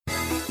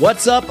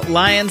What's up,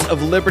 Lions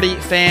of Liberty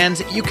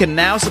fans? You can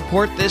now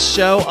support this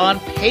show on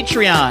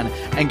Patreon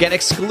and get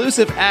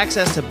exclusive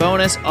access to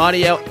bonus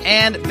audio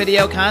and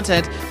video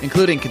content,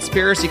 including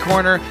Conspiracy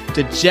Corner,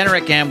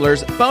 Degenerate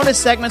Gamblers, bonus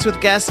segments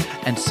with guests,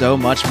 and so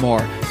much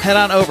more. Head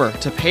on over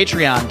to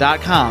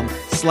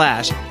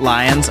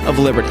patreon.com/Lions of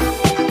Liberty.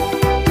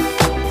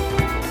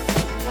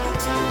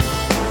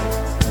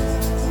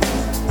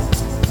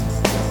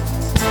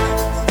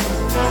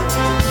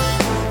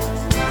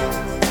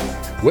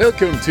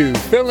 Welcome to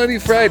Felony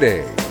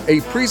Friday,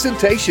 a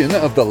presentation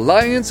of the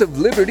Lions of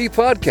Liberty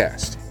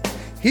podcast.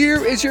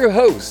 Here is your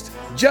host,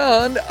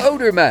 John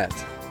Odermatt.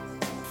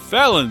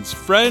 Felons,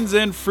 friends,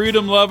 and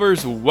freedom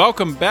lovers,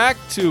 welcome back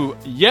to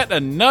yet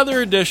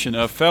another edition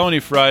of Felony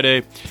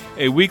Friday,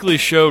 a weekly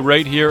show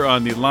right here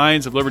on the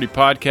Lions of Liberty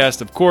podcast.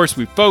 Of course,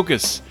 we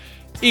focus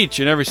each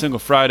and every single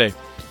Friday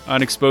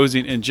on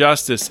exposing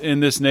injustice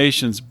in this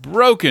nation's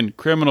broken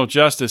criminal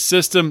justice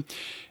system.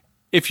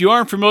 If you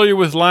aren't familiar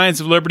with Lions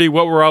of Liberty,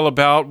 what we're all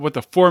about, what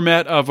the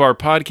format of our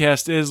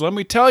podcast is, let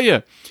me tell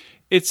you,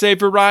 it's a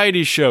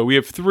variety show. We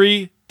have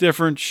three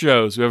different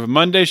shows. We have a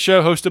Monday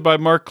show hosted by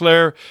Mark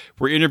Claire,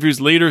 where he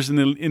interviews leaders in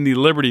the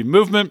Liberty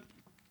movement.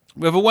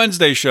 We have a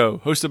Wednesday show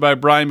hosted by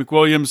Brian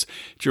McWilliams.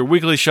 It's your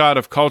weekly shot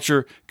of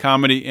culture,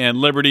 comedy, and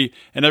liberty.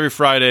 And every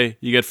Friday,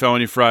 you get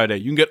Felony Friday.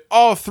 You can get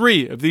all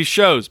three of these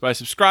shows by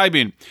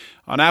subscribing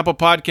on Apple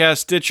Podcasts,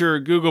 Stitcher,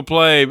 Google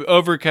Play,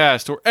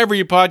 Overcast, wherever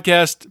you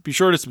podcast. Be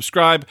sure to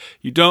subscribe.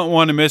 You don't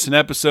want to miss an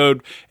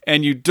episode,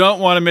 and you don't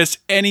want to miss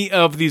any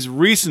of these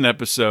recent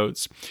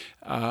episodes.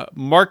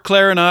 Mark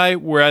Claire and I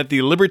were at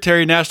the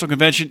Libertarian National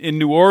Convention in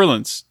New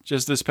Orleans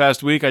just this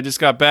past week. I just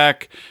got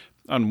back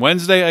on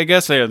Wednesday, I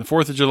guess. The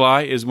 4th of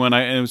July is when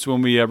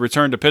we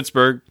returned to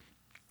Pittsburgh.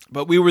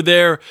 But we were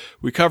there.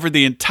 We covered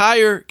the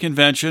entire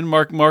convention,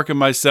 Mark and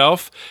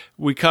myself.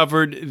 We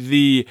covered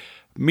the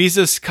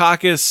Mises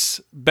Caucus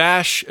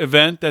Bash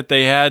event that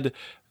they had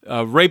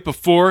right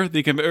before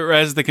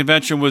as the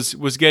convention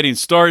was getting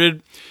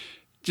started.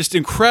 Just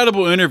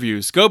incredible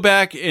interviews. Go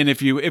back, and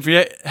if you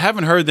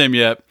haven't heard them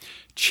yet,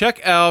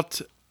 check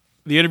out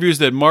the interviews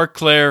that Mark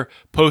Claire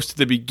posted at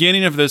the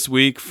beginning of this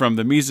week from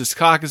the Mises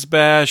Caucus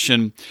Bash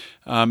and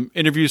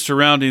interviews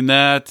surrounding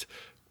that,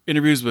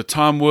 interviews with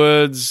Tom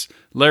Woods,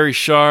 Larry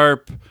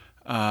Sharp,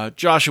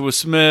 Joshua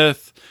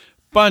Smith,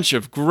 bunch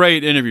of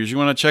great interviews. You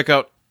want to check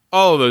out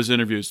all of those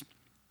interviews.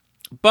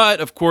 But,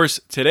 of course,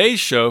 today's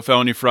show,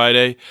 Felony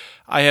Friday,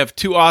 I have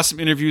two awesome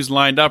interviews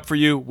lined up for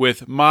you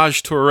with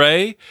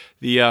Toure,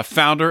 the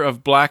founder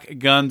of Black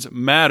Guns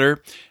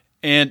Matter,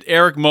 and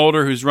Eric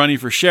Mulder, who's running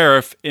for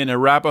sheriff in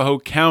Arapahoe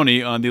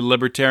County on the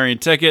Libertarian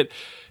ticket.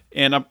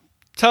 And I'll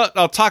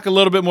talk a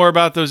little bit more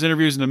about those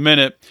interviews in a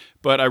minute,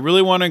 but I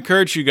really want to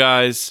encourage you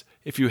guys,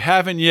 if you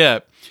haven't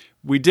yet,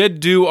 we did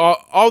do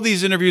all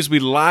these interviews, we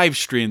live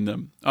streamed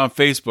them on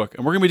Facebook,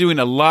 and we're going to be doing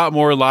a lot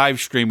more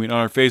live streaming on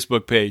our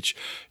Facebook page.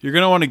 You're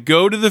going to want to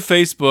go to the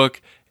Facebook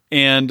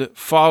and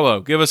follow.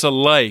 Give us a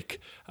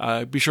like.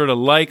 Be sure to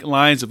like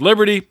Lions of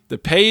Liberty, the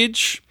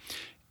page,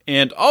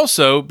 and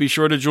also be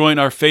sure to join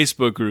our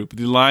Facebook group,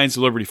 the Lions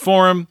of Liberty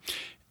Forum.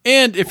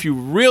 And if you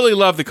really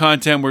love the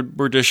content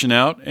we're dishing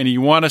out and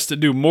you want us to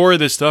do more of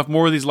this stuff,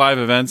 more of these live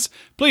events,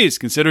 please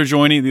consider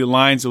joining the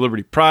Lions of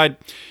Liberty Pride.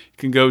 You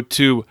can go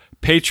to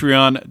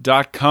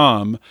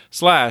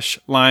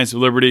patreon.com/Lions of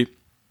Liberty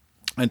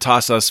and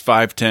toss us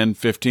 5, 10,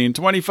 15,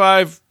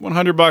 25,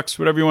 $100,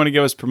 whatever you want to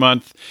give us per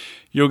month.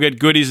 You'll get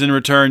goodies in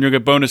return. You'll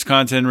get bonus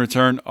content in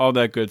return, all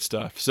that good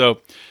stuff.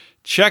 So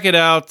check it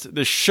out.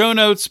 The show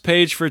notes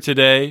page for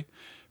today's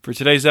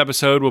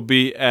episode will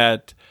be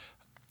at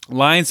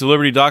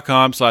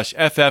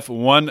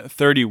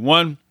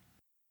lionsofliberty.com/FF131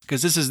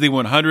 because this is the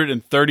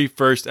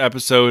 131st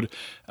episode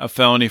of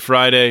Felony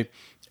Friday.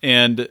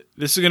 And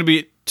this is going to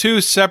be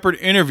two separate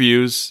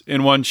interviews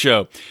in one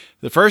show.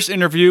 The first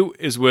interview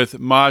is with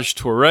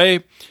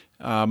Toure.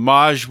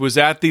 Maj was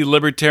at the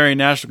Libertarian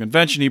National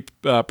Convention. He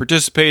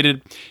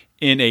participated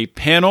in a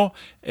panel,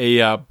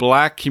 a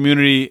black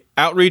community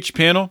outreach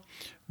panel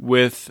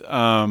with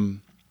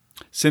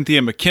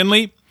Cynthia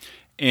McKinley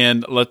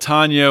and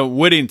LaTanya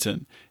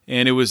Whittington.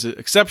 And it was an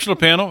exceptional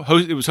panel.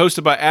 It was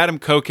hosted by Adam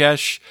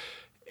Kokesh.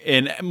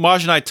 And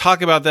Maj and I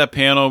talk about that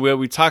panel.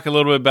 We talk a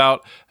little bit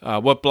about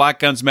what Black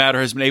Guns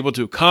Matter has been able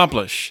to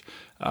accomplish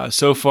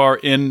so far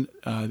in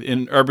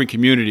urban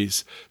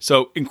communities.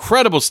 So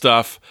incredible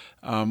stuff.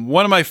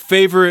 One of my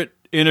favorite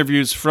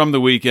interviews from the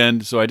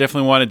weekend. So I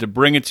definitely wanted to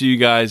bring it to you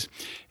guys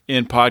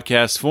in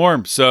podcast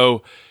form.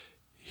 So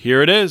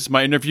here it is,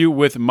 my interview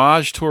with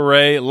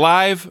Toure,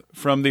 live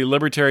from the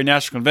Libertarian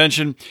National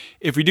Convention.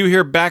 If we do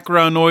hear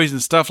background noise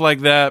and stuff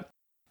like that,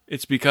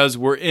 it's because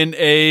we're in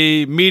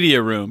a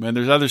media room and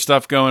there's other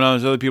stuff going on.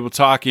 There's other people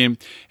talking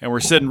and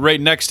we're sitting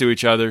right next to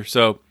each other.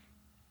 So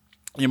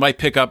you might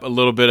pick up a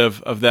little bit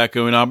of that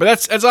going on, but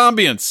that's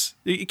ambience.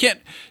 You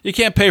can't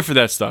pay for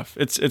that stuff.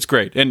 It's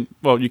great. And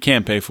well, you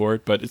can pay for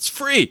it, but it's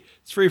free.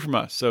 It's free from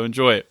us. So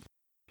enjoy it.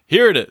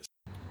 Here it is.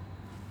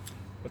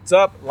 What's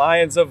up,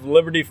 Lions of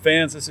Liberty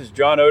fans? This is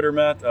John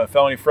Odermatt,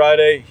 Felony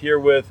Friday, here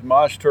with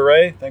Maj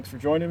Toure. Thanks for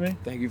joining me.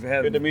 Thank you for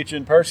having me. Good to meet you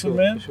in person,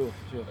 man. For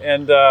sure.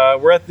 And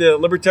we're at the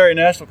Libertarian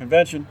National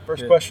Convention.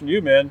 First question to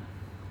you, man.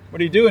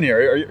 What are you doing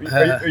here?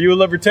 Are you a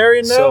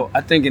libertarian now? So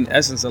I think in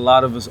essence, a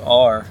lot of us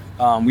are.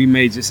 We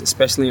may just,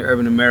 especially in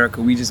urban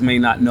America, we just may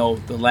not know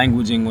the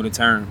languaging or the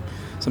term.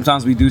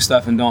 Sometimes we do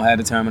stuff and don't have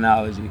the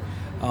terminology.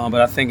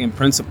 But I think in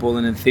principle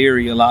and in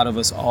theory, a lot of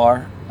us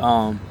are.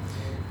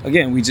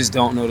 Again, we just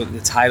don't know the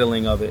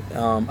titling of it.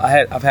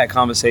 I've had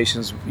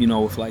conversations,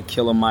 with like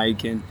Killer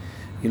Mike and,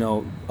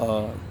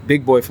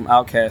 Big Boy from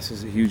Outkast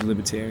is a huge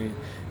libertarian.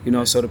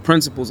 So the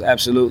principles,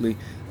 absolutely.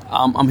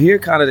 I'm here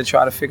kind of to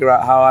try to figure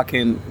out how I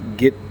can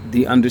get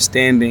the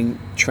understanding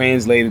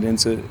translated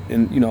into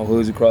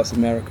hoods across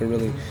America,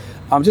 really.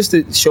 Just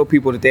to show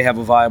people that they have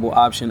a viable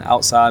option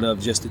outside of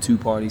just the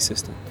two-party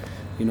system.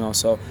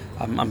 So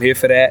I'm here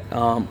for that.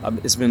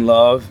 It's been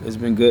love. It's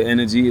been good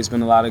energy. It's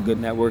been a lot of good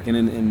networking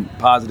and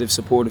positive,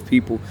 supportive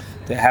people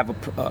that have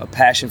a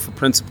passion for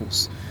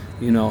principles,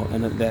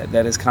 and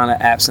that is kind of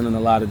absent in a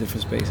lot of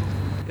different spaces.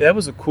 Yeah, that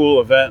was a cool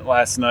event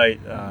last night.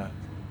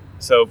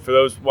 So for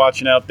those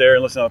watching out there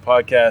and listening to the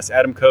podcast,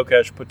 Adam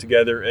Kokesh put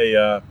together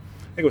I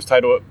think it was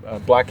titled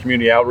Black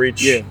Community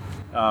Outreach. Yeah.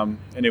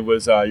 And it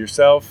was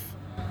yourself,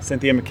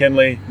 Cynthia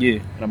McKinley.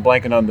 Yeah. And I'm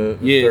blanking on the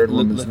third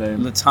woman's name.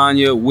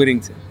 LaTanya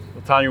Whittington.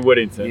 Tanya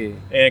Whittington.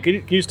 Yeah. And can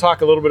you just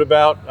talk a little bit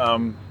about,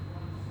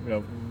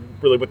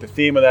 really what the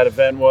theme of that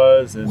event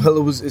was? And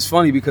Well, it's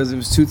funny because it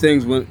was two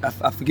things. When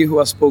I forget who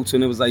I spoke to,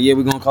 and it was like, yeah,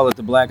 we're going to call it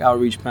the Black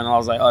Outreach Panel. I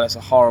was like, oh, that's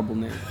a horrible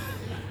name.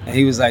 And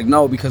he was like,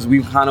 no, because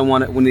we kind of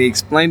want to, when they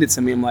explained it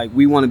to me, I'm like,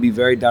 we want to be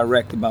very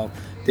direct about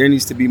there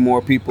needs to be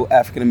more people,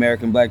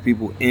 African-American, Black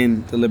people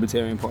in the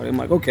Libertarian Party. I'm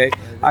like, okay,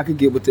 I could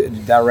get with the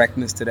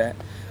directness to that.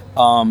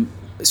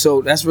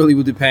 So that's really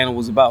what the panel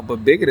was about.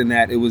 But bigger than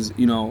that, it was,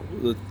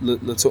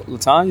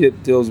 LaTanya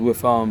deals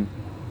with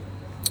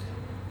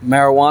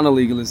marijuana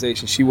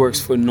legalization. She works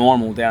for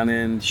Normal down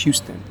in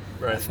Houston,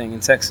 right. I think, in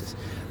Texas.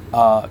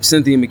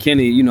 Cynthia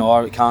McKinney,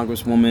 our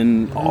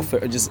congresswoman,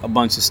 author, just a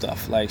bunch of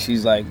stuff. Like,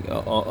 she's like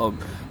a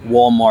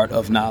Walmart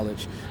of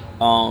knowledge.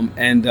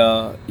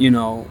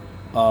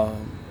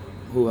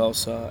 Who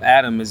else?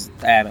 Adam is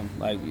Adam,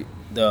 like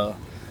the...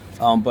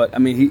 But I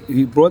mean,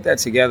 he brought that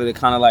together to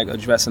kind of like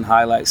address and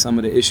highlight some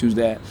of the issues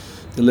that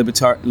the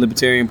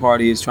Libertarian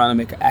Party is trying to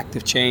make an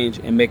active change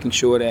and making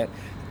sure that,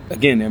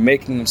 again, they're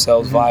making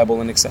themselves viable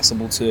and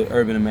accessible to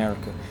urban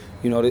America.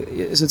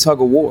 It's a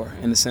tug of war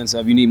in the sense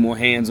of you need more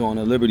hands on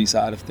the liberty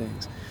side of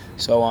things.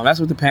 So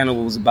that's what the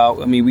panel was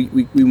about. I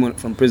mean, we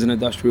went from prison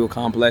industrial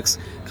complex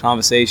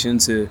conversation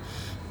to,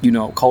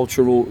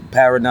 cultural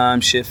paradigm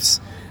shifts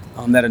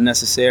that are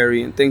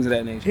necessary and things of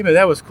that nature. Hey, man,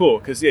 that was cool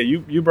because,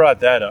 you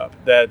brought that up,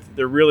 that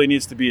there really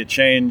needs to be a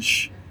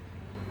change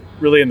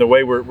really in the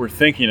way we're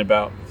thinking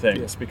about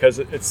things, because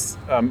it's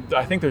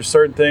I think there's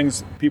certain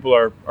things people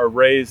are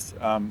raised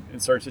in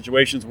certain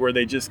situations where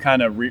they just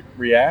kind of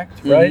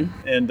react, right?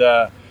 And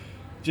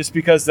just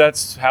because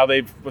that's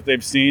what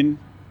they've seen,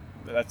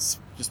 that's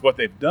just what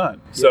they've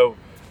done. Yeah. So,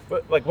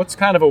 what's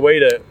kind of a way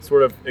to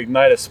sort of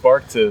ignite a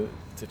spark to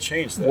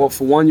change that? Well,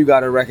 for one, you got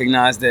to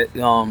recognize that,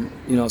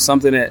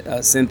 something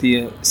that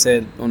Cynthia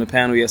said on the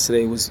panel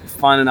yesterday was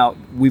finding out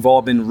we've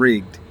all been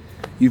rigged.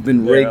 You've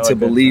been rigged to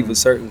believe a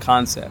certain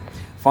concept.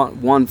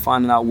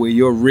 Finding out where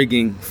your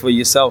rigging for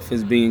yourself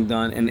is being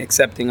done and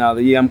accepting either,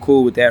 I'm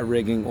cool with that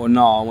rigging, or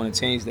no, I want to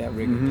change that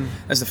rigging.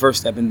 That's the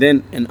first step. And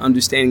then in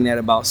understanding that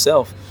about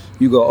self,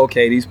 you go,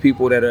 okay, these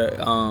people that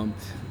are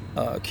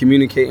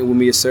communicating with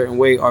me a certain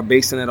way are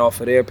basing it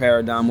off of their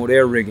paradigm or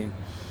their rigging.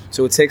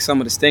 So it takes some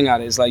of the sting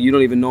out of it. It's like you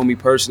don't even know me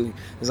personally.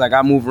 It's like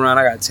I move around,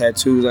 I got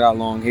tattoos, I got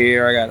long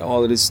hair, I got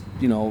all of this,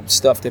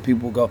 stuff that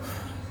people go.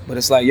 But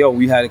it's like,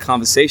 we had a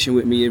conversation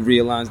with me, it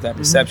realigns that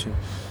perception.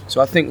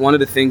 So I think one of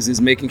the things is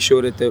making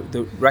sure that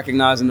the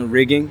recognizing the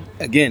rigging,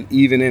 again,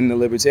 even in the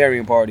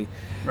Libertarian Party,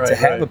 to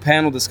have a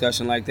panel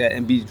discussion like that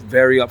and be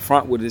very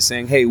upfront with it,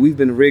 saying, hey, we've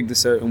been rigged a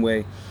certain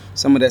way.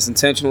 Some of that's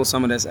intentional,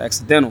 some of that's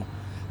accidental.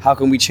 How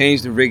can we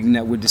change the rigging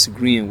that we're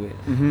disagreeing with?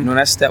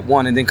 That's step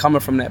one. And then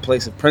coming from that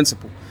place of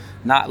principle.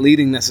 Not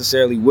leading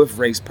necessarily with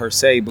race per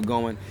se, but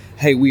going,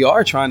 hey, we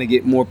are trying to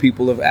get more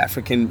people of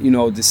African,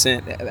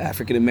 descent,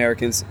 African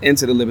Americans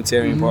into the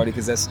Libertarian Party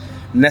because that's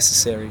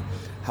necessary.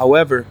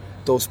 However,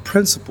 those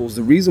principles,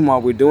 the reason why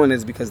we're doing it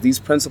is because these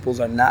principles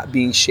are not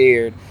being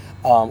shared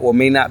or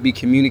may not be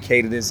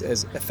communicated as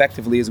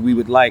effectively as we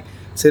would like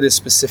to this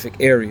specific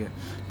area.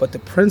 But the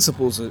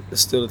principles are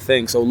still a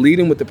thing. So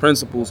leading with the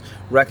principles,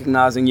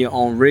 recognizing your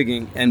own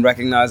rigging and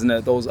recognizing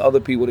that those other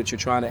people that you're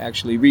trying to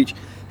actually reach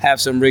have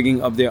some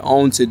rigging of their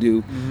own to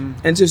do.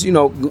 And just,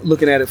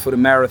 looking at it for the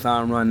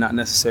marathon run, not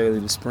necessarily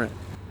the sprint.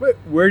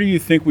 Where do you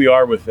think we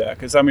are with that?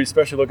 Because,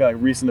 especially looking at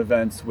recent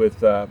events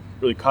with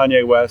really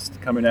Kanye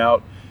West coming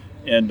out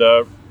and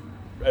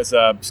as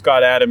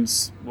Scott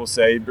Adams will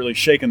say, really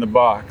shaking the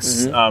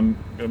box,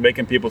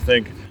 making people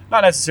think,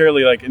 not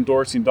necessarily like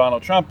endorsing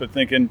Donald Trump, but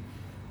thinking,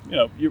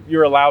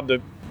 you're allowed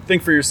to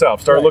think for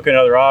yourself. Start looking at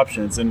other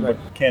options. And what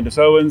Candace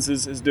Owens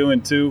is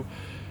doing too.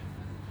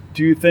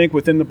 Do you think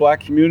within the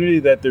black community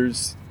that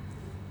there's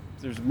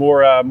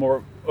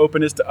more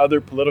openness to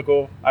other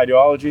political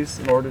ideologies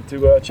in order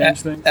to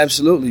change things?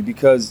 Absolutely,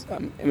 because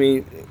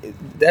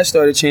that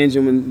started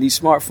changing when these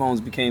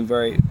smartphones became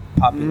very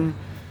popular. Mm-hmm.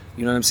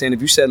 You know what I'm saying?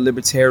 If you said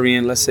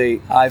libertarian, let's say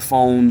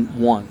iPhone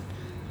 1,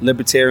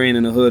 libertarian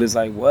in the hood is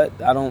like, what?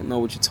 I don't know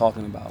what you're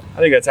talking about. I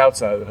think that's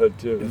outside of the hood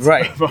too.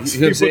 Right. You know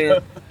what I'm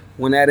saying?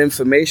 When that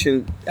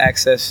information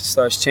access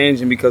starts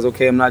changing, because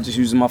I'm not just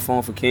using my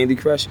phone for Candy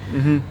Crush.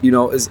 Mm-hmm.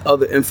 There's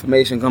other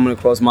information coming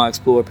across my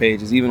Explore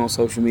pages, even on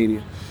social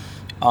media.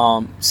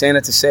 Saying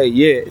that to say,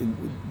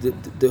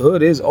 the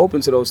hood is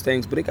open to those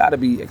things, but it gotta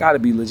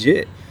be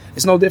legit.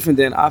 It's no different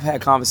than I've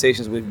had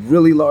conversations with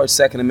really large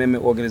Second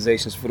Amendment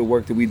organizations for the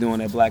work that we're doing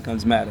at Black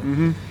Guns Matter.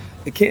 Mm-hmm.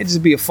 It can't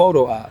just be a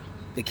photo op.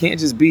 It can't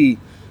just be,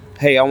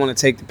 hey, I want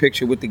to take the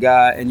picture with the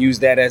guy and use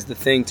that as the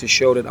thing to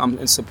show that I'm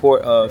in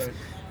support of. Right.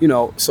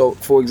 So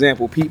for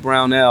example, Pete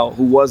Brownell,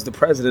 who was the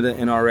president of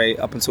NRA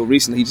up until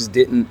recently, he just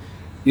didn't,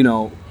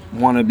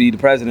 want to be the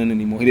president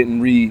anymore. He didn't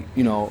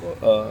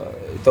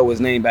throw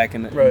his name back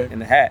in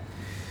the hat.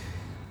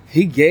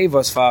 He gave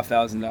us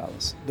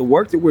 $5,000. The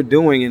work that we're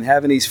doing and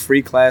having these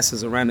free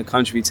classes around the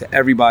country to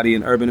everybody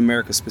in urban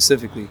America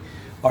specifically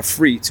are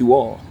free to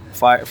all.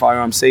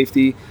 Firearm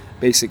safety,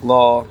 basic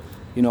law,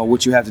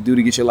 what you have to do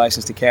to get your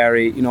license to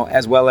carry,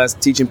 as well as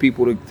teaching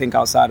people to think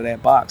outside of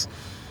that box.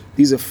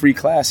 These are free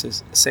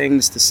classes. Saying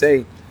this to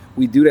say,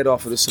 we do that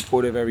off of the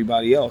support of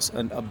everybody else.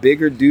 A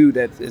bigger dude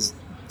that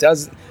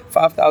does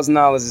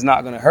 $5,000 is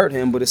not going to hurt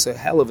him, but it's a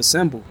hell of a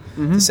symbol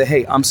to say,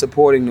 hey, I'm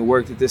supporting the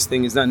work that this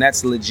thing is done.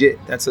 That's legit.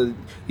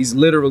 He's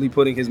literally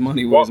putting his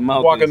money where his mouth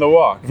is. Walking the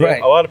walk. Right.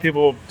 Yeah, a lot of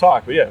people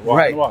talk, but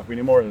walking the walk. We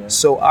need more of that.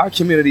 So our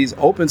community is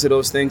open to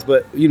those things,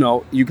 but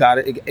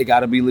it got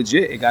to be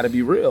legit. It got to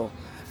be real.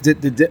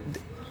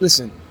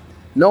 Listen,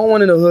 no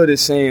one in the hood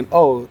is saying,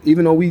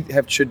 even though we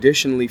have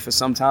traditionally for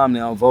some time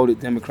now voted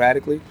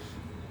democratically,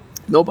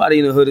 nobody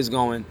in the hood is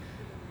going,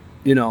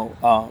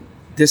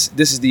 this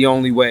is the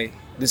only way.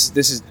 This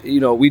is,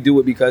 we do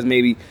it because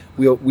maybe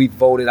we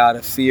voted out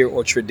of fear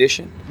or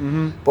tradition.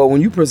 Mm-hmm. But when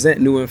you present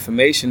new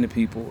information to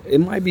people, it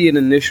might be an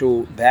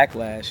initial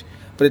backlash,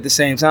 but at the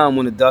same time,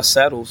 when the dust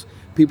settles,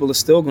 people are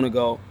still going to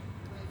go,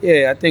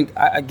 I think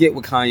I get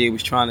what Kanye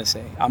was trying to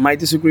say. I might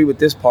disagree with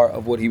this part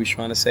of what he was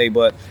trying to say,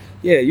 but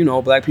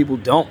black people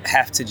don't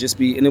have to just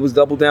be, and it was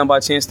doubled down by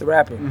Chance the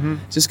Rapper. Mm-hmm.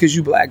 Just because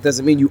you black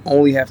doesn't mean you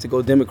only have to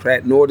go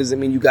Democrat, nor does it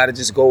mean you got to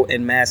just go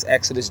in mass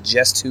exodus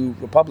just to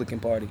Republican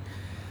Party.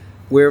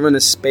 We're in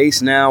a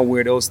space now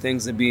where those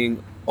things are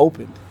being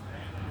opened,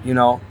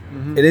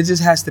 and it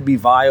just has to be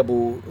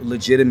viable,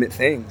 legitimate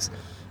things.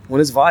 When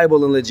it's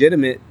viable and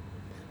legitimate,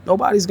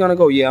 nobody's going to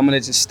go, I'm going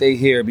to just stay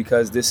here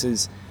because this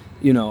is,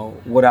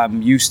 what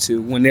I'm used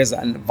to. When there's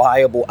a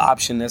viable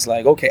option that's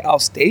like, okay, I'll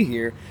stay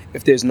here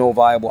if there's no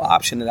viable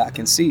option that I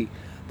can see.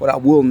 But I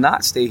will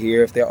not stay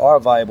here if there are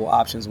viable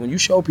options. When you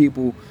show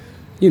people,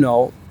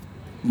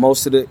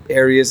 most of the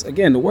areas,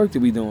 again, the work that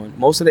we're doing,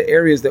 most of the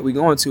areas that we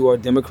go into are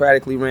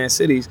democratically ran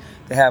cities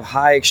that have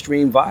high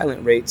extreme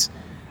violent rates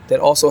that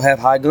also have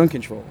high gun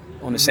control.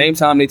 On the same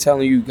time, they're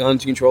telling you gun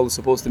control is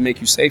supposed to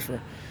make you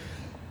safer.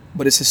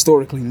 But it's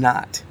historically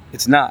not.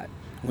 It's not.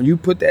 When you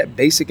put that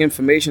basic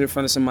information in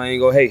front of somebody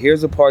and go, hey,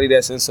 here's a party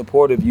that's in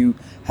support of you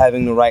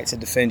having the right to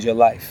defend your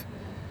life.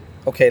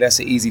 Okay, that's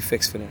an easy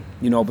fix for them,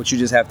 but you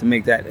just have to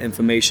make that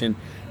information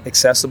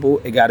accessible.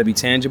 It got to be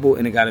tangible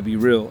and it got to be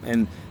real.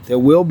 And there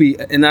will be,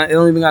 and it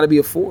don't even got to be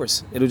a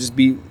force. It'll just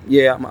be,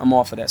 I'm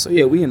off of that. So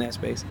we in that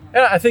space.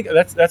 And I think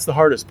that's the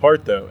hardest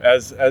part though,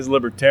 as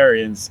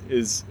libertarians,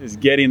 is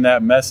getting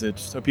that message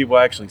so people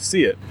actually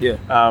see it. Yeah.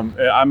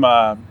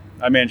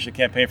 I managed a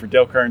campaign for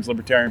Dale Kearns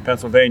Libertarian,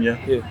 Pennsylvania.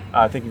 Yeah.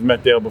 I think you've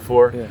met Dale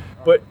before. Yeah.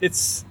 But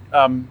it's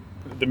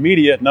the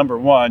media, number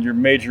one, your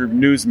major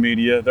news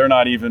media, they're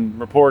not even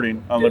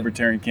reporting on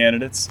libertarian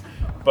candidates.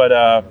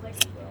 But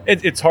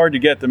it's hard to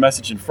get the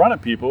message in front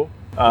of people,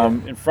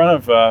 in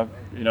front of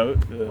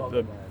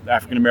the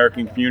African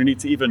American community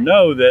to even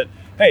know that,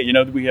 hey,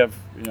 we have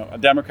a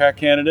Democrat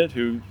candidate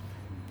who,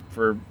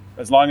 for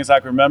as long as I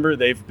can remember,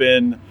 they've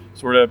been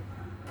sort of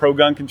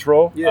pro-gun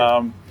control.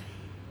 Yeah.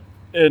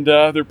 And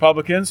the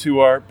Republicans who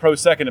are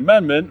pro-Second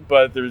Amendment,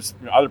 but there's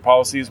other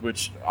policies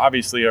which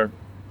obviously are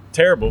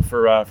terrible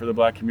for the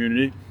black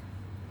community.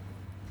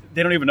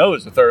 They don't even know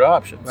there's a third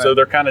option. Right. So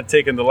they're kind of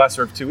taking the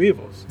lesser of two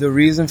evils. The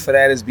reason for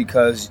that is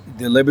because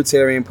the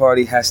Libertarian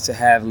Party has to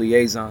have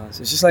liaisons.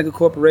 It's just like a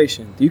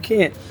corporation. You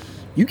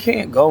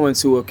can't go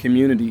into a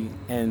community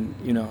and,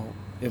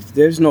 if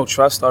there's no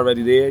trust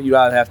already there, you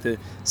either have to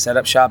set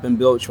up shop and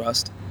build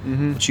trust.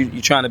 Mm-hmm. But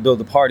you're trying to build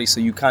a party, so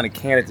you kind of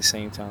can at the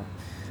same time.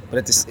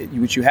 But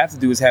what you have to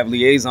do is have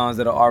liaisons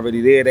that are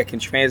already there that can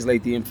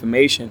translate the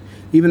information,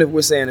 even if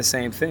we're saying the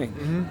same thing.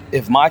 Mm-hmm.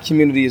 If my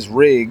community is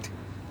rigged,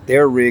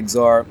 their rigs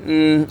are,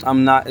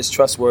 I'm not as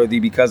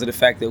trustworthy because of the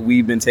fact that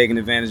we've been taken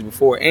advantage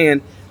before.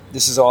 And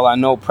this is all I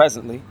know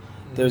presently.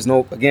 There's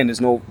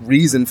no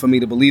reason for me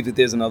to believe that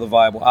there's another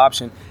viable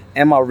option.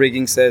 And my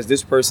rigging says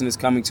this person is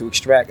coming to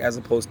extract as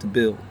opposed to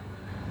build.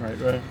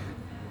 Right.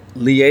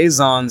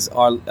 Liaisons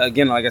are,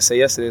 again, like I said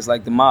yesterday, it's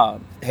like the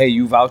mob. Hey,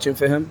 you vouching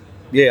for him?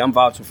 Yeah, I'm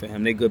vouching for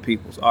him. They good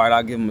peoples. All right,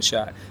 I'll give him a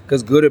shot.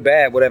 Because good or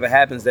bad, whatever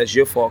happens, that's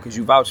your fault because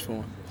you vouch for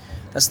him.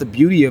 That's the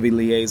beauty of a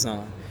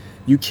liaison.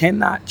 You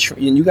cannot,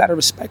 and you got to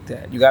respect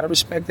that. You got to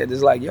respect that.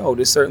 It's like,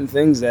 there's certain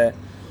things that,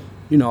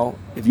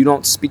 if you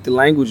don't speak the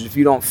language, if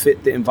you don't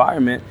fit the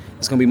environment,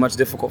 it's going to be much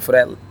difficult for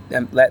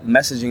that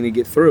messaging to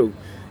get through.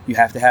 You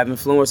have to have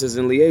influencers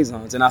and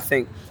liaisons. And I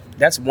think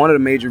that's one of the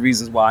major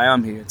reasons why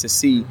I'm here, to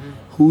see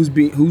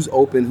who's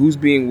open, who's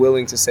being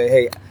willing to say,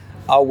 hey,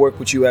 I'll work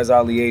with you as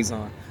our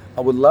liaison.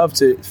 I would love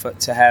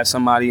to have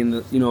somebody in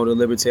the the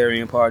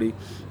Libertarian Party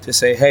to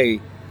say,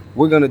 hey,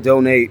 we're going to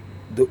donate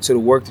to the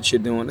work that you're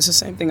doing. It's the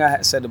same thing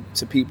I said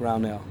to Pete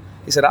Brownell.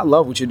 He said, I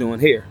love what you're doing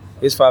here.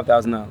 Here's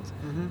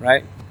 $5,000,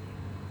 right?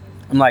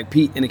 I'm like,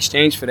 Pete, in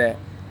exchange for that,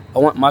 I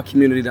want my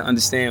community to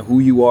understand who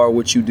you are,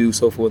 what you do,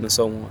 so forth and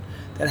so on.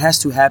 That has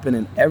to happen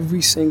in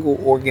every single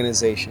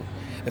organization.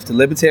 If the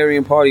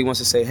Libertarian Party wants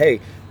to say,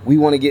 hey, we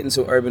want to get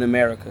into urban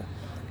America,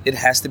 it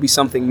has to be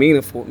something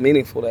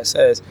meaningful that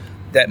says,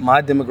 that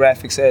my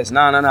demographic says,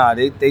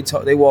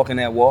 they walk in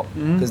that walk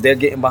because they're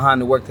getting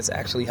behind the work that's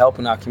actually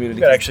helping our community.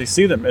 You got to actually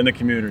see them in the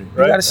community,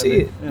 right? You got to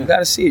see it. Yeah. You got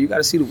to see it. You got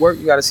to see the work.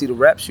 You got to see the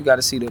reps. You got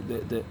to see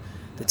the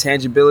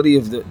tangibility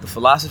of the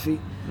philosophy.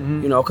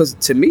 Because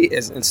to me,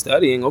 as in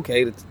studying,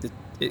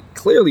 it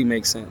clearly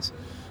makes sense.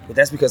 But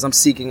that's because I'm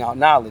seeking out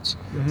knowledge.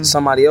 To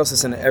somebody else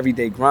that's in the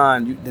everyday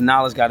grind, the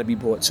knowledge got to be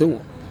brought to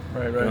them.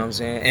 Right. You know what I'm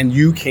saying? And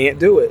you can't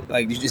do it.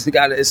 Like, you just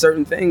got to,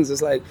 certain things,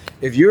 it's like,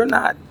 if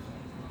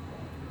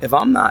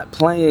I'm not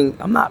playing,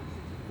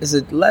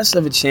 there's less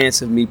of a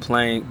chance of me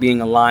being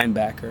a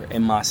linebacker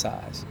in my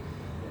size.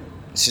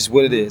 It's just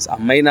what it is. I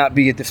may not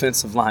be a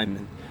defensive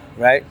lineman,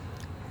 right?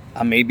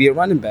 I may be a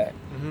running back.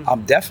 I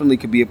definitely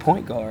could be a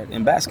point guard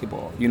in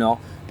basketball,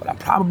 but I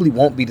probably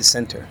won't be the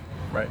center.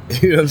 Right.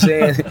 You know what I'm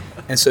saying?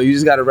 And so you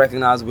just got to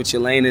recognize what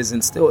your lane is,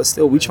 and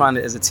still we trying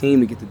to, as a team,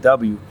 to get the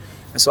W.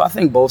 And so I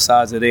think both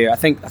sides are there. I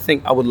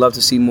think I would love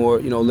to see more,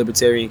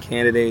 libertarian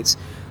candidates,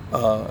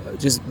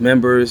 just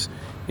members,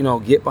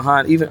 get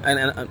behind,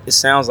 and it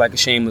sounds like a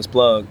shameless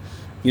plug,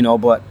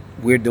 but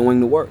we're doing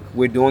the work.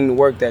 We're doing the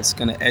work that's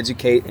going to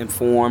educate,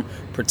 inform,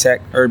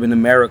 protect urban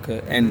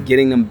America, and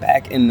getting them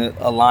back in the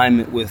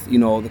alignment with,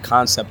 the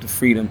concept of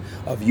freedom,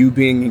 of you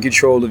being in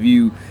control of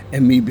you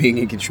and me being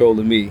in control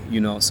of me,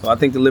 So I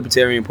think the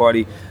Libertarian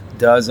Party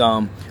does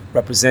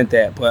represent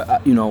that,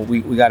 but,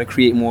 we got to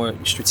create more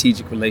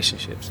strategic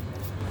relationships.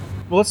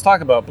 Well, let's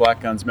talk about Black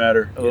Guns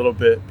Matter a little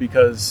bit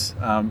because,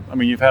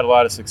 you've had a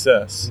lot of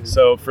success.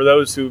 So for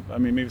those who,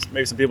 maybe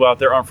some people out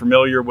there aren't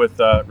familiar with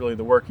really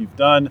the work you've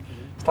done,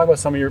 let's talk about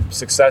some of your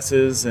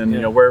successes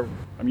and, where,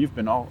 you've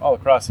been all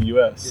across the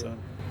U.S. Yeah.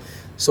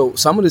 So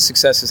some of the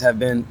successes have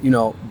been,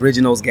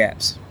 bridging those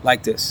gaps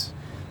like this.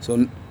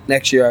 So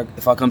next year,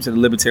 if I come to the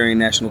Libertarian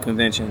National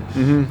Convention,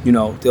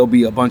 there'll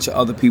be a bunch of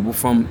other people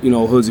from,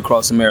 hoods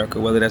across America,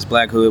 whether that's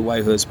Black hood,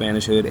 white hood,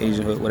 Spanish hood,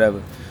 Asian hood,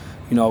 whatever.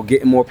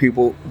 Getting more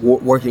people,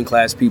 working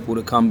class people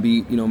to come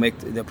be, make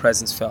their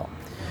presence felt.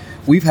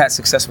 We've had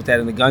success with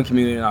that in the gun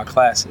community in our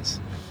classes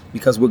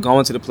because we're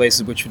going to the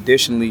places where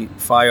traditionally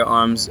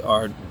firearms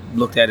are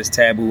looked at as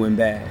taboo and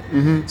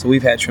bad. So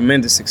we've had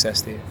tremendous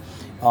success there.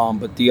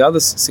 But the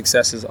other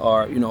successes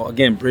are,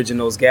 again, bridging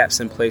those gaps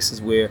in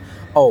places where,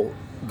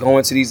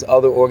 going to these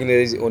other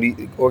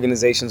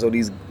organizations or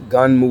these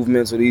gun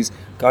movements or these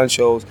gun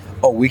shows,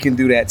 we can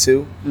do that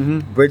too.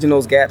 Bridging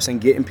those gaps and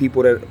getting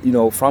people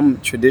that, from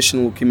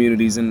traditional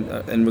communities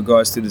in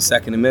regards to the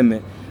Second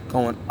Amendment,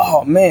 going,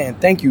 oh man,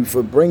 thank you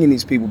for bringing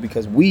these people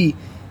because we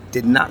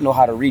did not know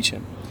how to reach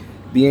them.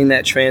 Being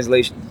that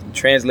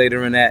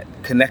translator and that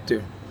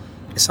connector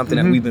is something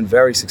that we've been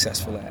very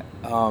successful at.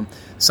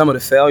 Some of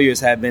the failures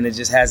have been it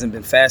just hasn't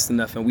been fast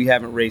enough and we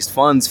haven't raised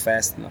funds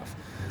fast enough.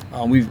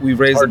 We've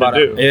raised about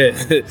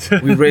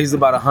we've raised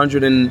about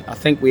 100 and I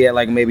think we had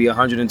like maybe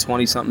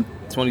 120 something,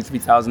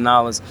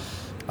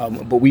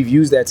 $23,000. But we've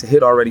used that to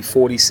hit already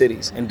 40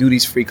 cities and do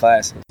these free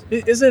classes.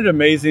 Isn't it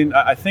amazing?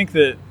 I think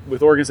that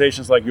with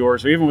organizations like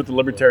yours, or even with the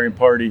Libertarian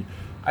Party,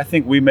 I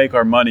think we make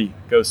our money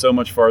go so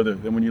much farther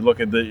than when you look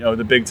at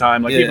the big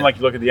time, even like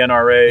you look at the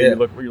NRA, you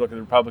look at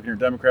the Republican or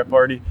Democrat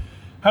Party.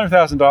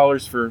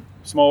 $100,000 for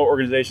small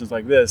organizations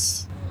like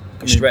this.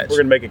 Stretch. We're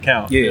going to make it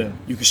count. Yeah,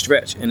 you can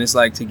stretch. And it's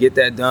like to get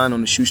that done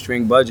on a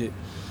shoestring budget,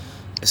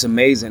 it's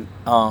amazing.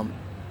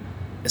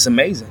 It's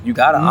amazing. You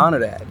got to honor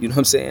that. You know what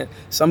I'm saying?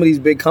 Some of these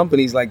big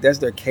companies, like that's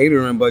their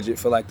catering budget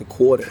for like the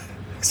quarter.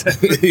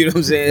 You know what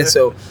I'm saying?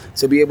 So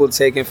to be able to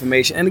take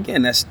information, and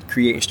again, that's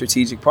creating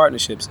strategic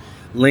partnerships,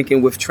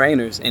 linking with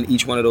trainers in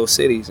each one of those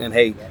cities. And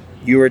hey,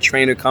 you're a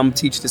trainer, come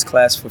teach this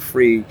class for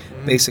free,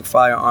 basic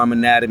firearm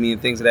anatomy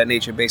and things of that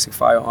nature, basic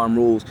firearm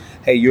rules.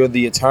 Hey, you're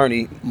the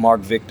attorney,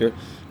 Mark Victor.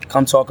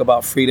 Come talk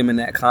about freedom in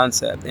that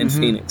concept in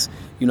Phoenix.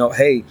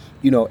 Hey,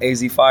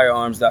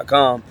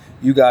 azfirearms.com.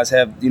 You guys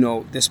have,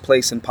 this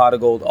place in Pot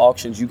of Gold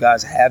Auctions. You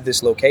guys have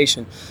this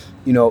location.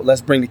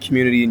 let's bring the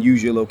community and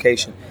use your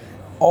location.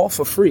 All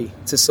for free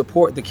to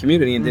support the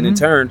community. And then in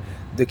turn,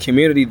 the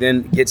community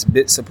then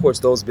supports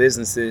those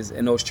businesses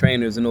and those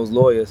trainers and those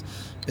lawyers.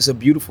 It's a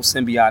beautiful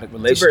symbiotic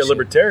relationship. It's a very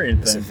libertarian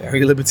thing. It's a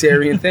very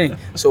libertarian thing.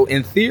 So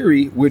in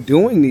theory, we're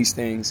doing these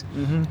things.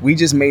 We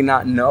just may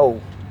not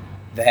know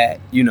that,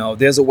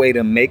 there's a way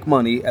to make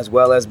money as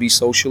well as be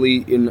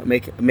socially,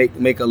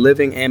 make a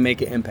living and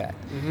make an impact,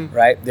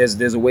 right?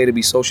 There's a way to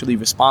be socially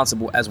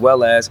responsible as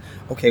well as,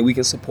 okay, we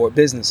can support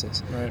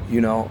businesses, right.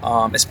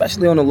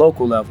 Especially on a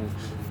local level.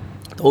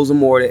 Those are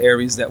more the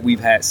areas that we've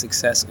had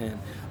success in.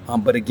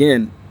 But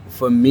again,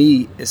 for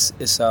me,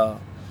 it's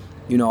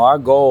our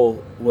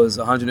goal was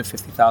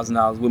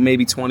 $150,000. We're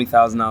maybe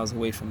 $20,000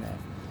 away from that.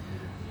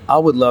 I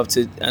would love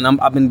to, and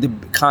I've been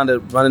kind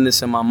of running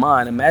this in my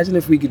mind. Imagine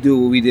if we could do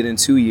what we did in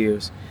 2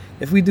 years.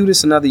 If we do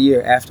this another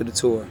year after the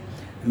tour,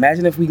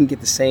 imagine if we can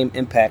get the same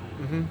impact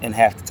in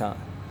half the time.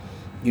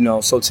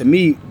 So to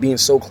me, being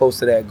so close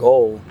to that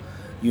goal,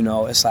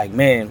 it's like,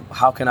 man,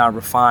 how can I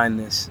refine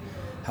this?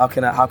 How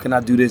can I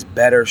do this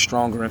better,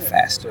 stronger, and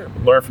faster?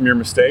 Learn from your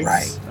mistakes.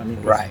 Right.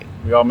 Right.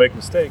 We all make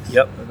mistakes.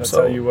 Yep. That's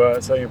how you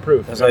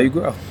improve. That's how you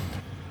grow.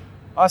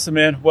 Awesome,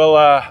 man. Well,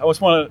 I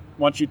just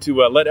want you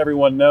to let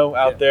everyone know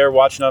out there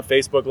watching on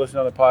Facebook, listening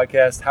on the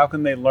podcast, how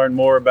can they learn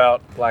more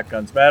about Black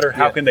Guns Matter?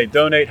 How can they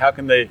donate? How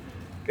can they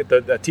get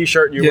the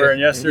T-shirt you were wearing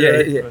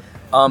yesterday?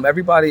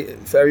 Everybody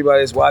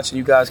that's watching,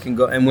 you guys can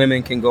go, and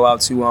women can go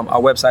out to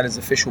our website is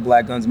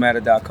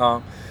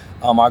officialblackgunsmatter.com.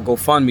 Our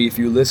GoFundMe, if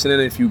you're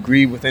listening, if you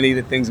agree with any of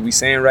the things we're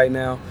saying right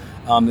now,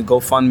 the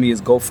GoFundMe is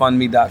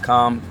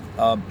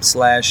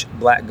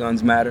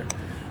gofundme.com/blackgunsmatter.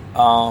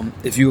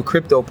 If you're a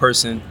crypto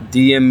person,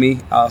 DM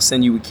me. I'll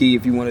send you a key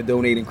if you want to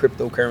donate in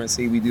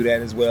cryptocurrency. We do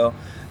that as well.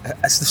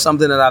 That's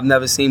something that I've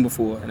never seen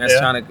before, and that's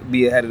trying to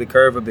be ahead of the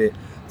curve a bit.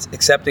 It's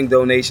accepting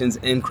donations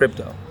in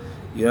crypto.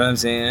 You know what I'm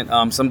saying?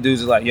 Some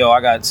dudes are like, yo,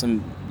 I got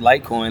some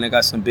Litecoin, I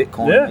got some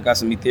Bitcoin, I got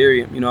some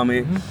Ethereum. You know what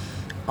I mean?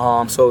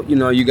 So,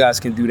 you guys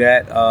can do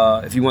that.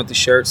 If you want the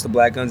shirts, the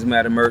Black Guns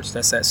Matter merch,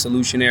 that's at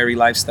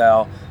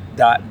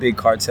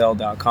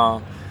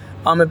solutionarylifestyle.bigcartel.com.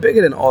 And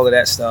bigger than all of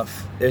that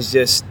stuff is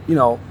just,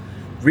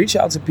 reach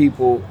out to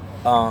people,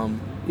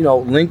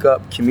 link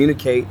up,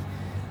 communicate.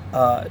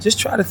 Just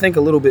try to think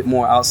a little bit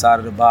more outside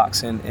of the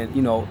box. And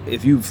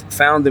if you've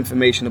found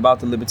information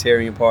about the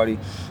Libertarian Party,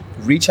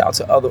 reach out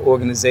to other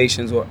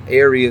organizations or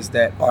areas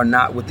that are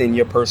not within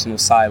your personal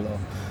silo.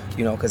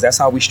 Because that's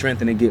how we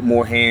strengthen and get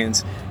more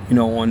hands,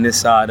 on this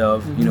side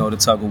of, the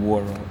tug of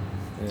war road.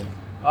 Yeah.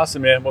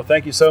 Awesome, man. Well,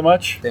 thank you so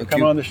much for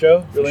coming on the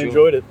show. Really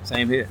enjoyed it.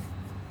 Same here.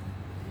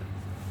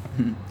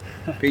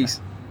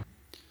 Peace.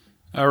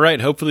 All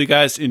right. Hopefully you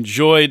guys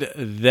enjoyed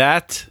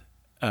that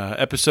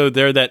episode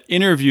there, that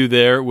interview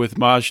there with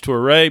Maj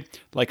Toure.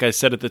 Like I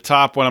said at the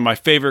top, one of my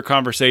favorite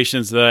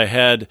conversations that I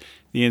had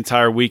the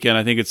entire weekend.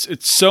 I think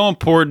it's so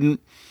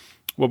important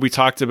what we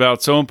talked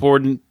about, so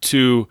important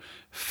to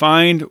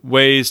find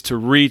ways to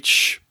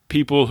reach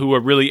people who are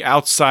really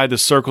outside the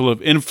circle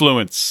of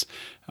influence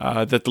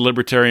that the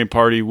Libertarian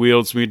Party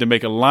wields. We need to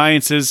make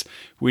alliances.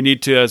 We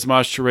need to, as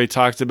Maj Toure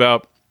talked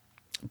about,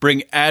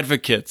 bring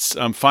advocates,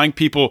 find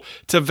people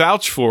to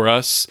vouch for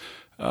us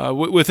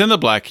within the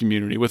Black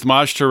community, with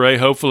Maj Toure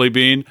hopefully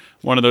being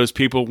one of those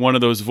people, one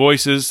of those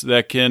voices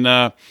that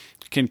can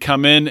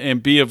come in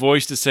and be a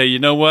voice to say, you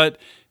know what,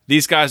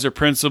 these guys are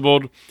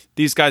principled,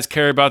 these guys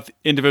care about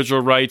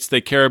individual rights,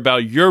 they care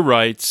about your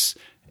rights,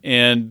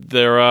 and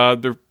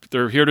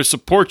they're here to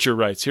support your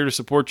rights, here to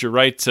support your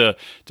right to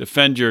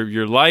defend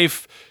your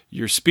life,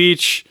 your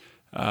speech,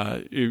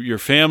 your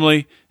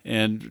family,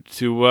 and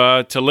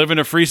to live in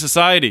a free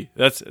society.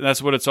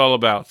 That's what it's all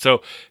about.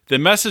 So the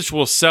message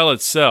will sell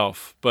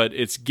itself, but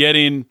it's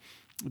getting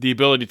the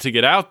ability to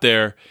get out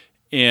there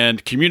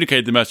and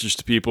communicate the message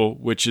to people,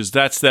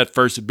 that's that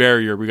first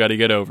barrier we got to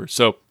get over.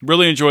 So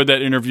really enjoyed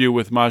that interview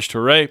with Maj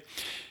Toure.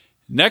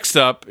 Next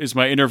up is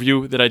my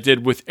interview that I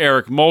did with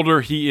Eric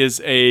Mulder. He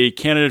is a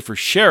candidate for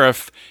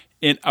sheriff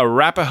in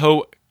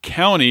Arapahoe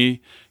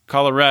County,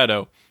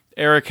 Colorado.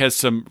 Eric has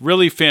some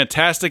really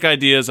fantastic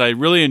ideas. I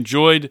really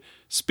enjoyed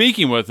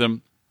speaking with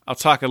him. I'll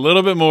talk a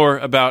little bit more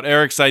about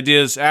Eric's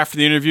ideas after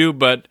the interview,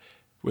 but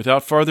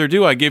without further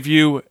ado, I give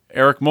you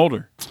Eric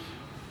Mulder.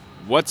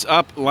 What's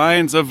up,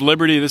 Lions of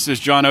Liberty? This is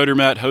John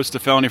Odermatt, host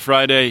of Felony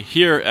Friday,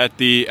 here at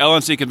the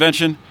LNC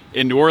convention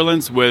in New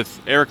Orleans with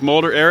Eric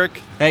Mulder.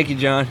 Eric. Thank you,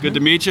 John. Good to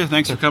meet you.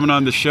 Thanks for coming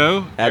on the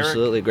show.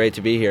 Absolutely. Eric. Great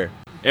to be here.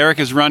 Eric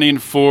is running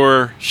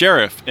for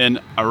sheriff in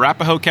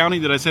Arapahoe County.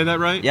 Did I say that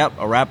right? Yep,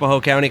 Arapahoe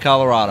County,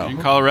 Colorado.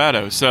 In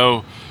Colorado.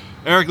 So,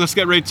 Eric, let's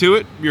get right to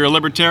it. You're a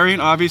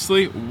libertarian,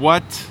 obviously.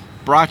 What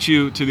brought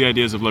you to the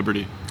ideas of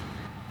liberty?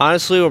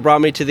 Honestly, what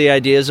brought me to the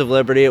ideas of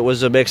liberty, it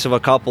was a mix of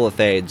a couple of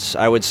things.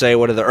 I would say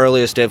one of the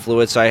earliest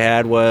influence I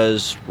had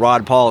was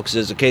Ron Paul, because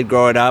as a kid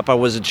growing up, I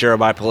wasn't sure of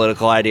my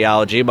political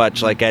ideology,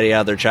 much like any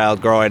other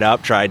child growing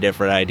up, tried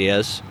different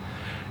ideas.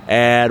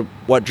 And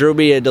what drew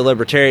me into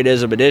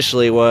libertarianism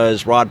initially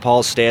was Ron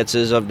Paul's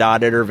stances of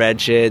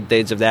non-intervention,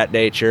 things of that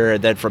nature.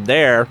 And then from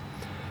there,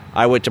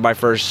 I went to my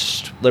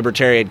first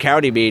Libertarian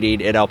County meeting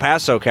in El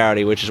Paso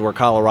County, which is where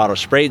Colorado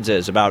Springs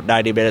is, about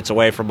 90 minutes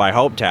away from my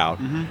hometown.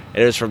 And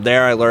it was from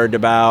there I learned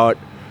about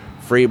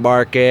free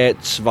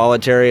markets,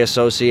 voluntary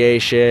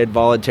association,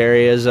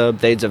 voluntarism,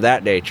 things of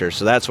that nature.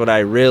 So that's when I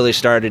really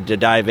started to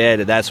dive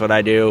in, and that's when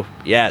I knew,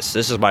 yes,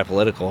 this is my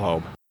political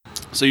home.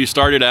 So you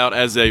started out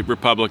as a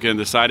Republican,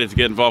 decided to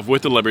get involved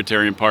with the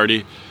Libertarian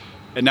Party,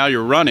 and now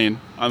you're running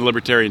on the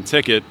Libertarian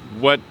ticket.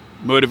 What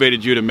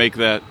motivated you to make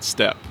that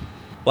step?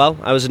 Well,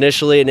 I was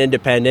initially an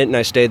independent, and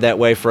I stayed that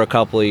way for a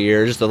couple of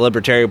years. The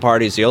Libertarian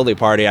Party is the only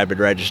party I've been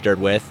registered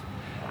with.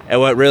 And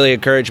what really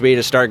encouraged me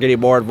to start getting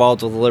more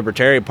involved with the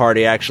Libertarian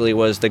Party actually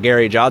was the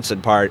Gary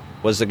Johnson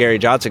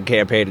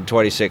campaign in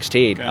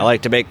 2016. Okay. I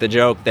like to make the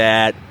joke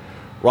that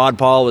Ron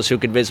Paul was who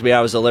convinced me I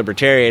was a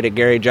Libertarian, and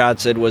Gary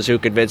Johnson was who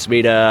convinced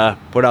me to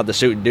put on the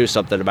suit and do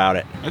something about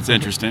it. That's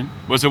interesting.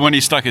 Was it when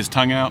he stuck his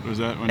tongue out? Was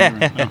that when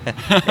no.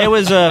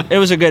 It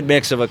was a good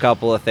mix of a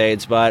couple of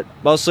things, but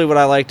mostly what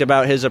I liked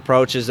about his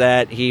approach is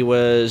that he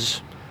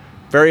was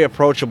very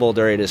approachable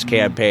during his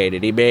campaign,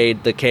 and he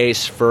made the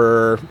case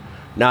for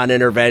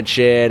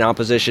non-intervention,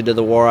 opposition to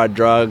the war on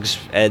drugs,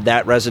 and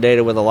that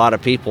resonated with a lot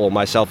of people,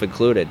 myself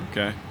included.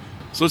 Okay.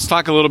 So let's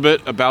talk a little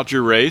bit about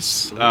your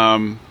race.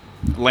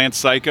 Lance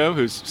Psycho,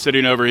 who's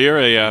sitting over here,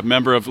 a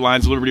member of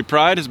Lions of Liberty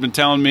Pride, has been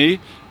telling me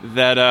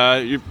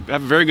that you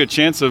have a very good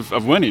chance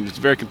of winning. It's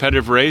a very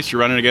competitive race.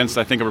 You're running against,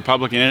 I think, a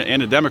Republican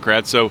and a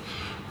Democrat. So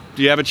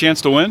do you have a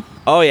chance to win?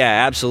 Oh,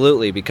 yeah,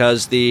 absolutely,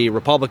 because the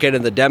Republican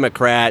and the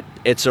Democrat,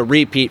 it's a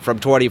repeat from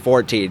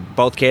 2014.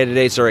 Both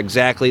candidates are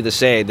exactly the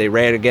same. They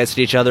ran against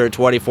each other in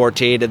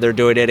 2014, and they're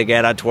doing it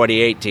again on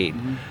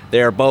 2018.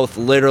 They are both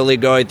literally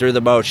going through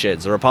the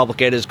motions. The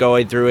Republican is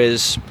going through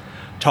his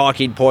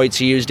talking points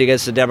he used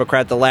against the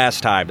Democrat the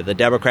last time, and the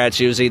Democrat's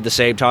using the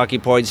same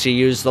talking points he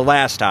used the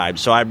last time.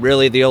 So I'm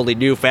really the only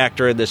new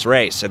factor in this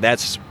race, and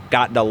that's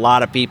gotten a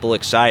lot of people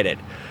excited.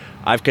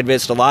 I've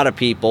convinced a lot of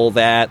people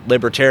that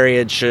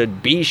libertarians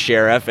should be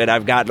sheriff, and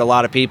I've gotten a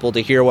lot of people to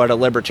hear what a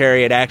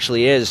libertarian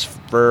actually is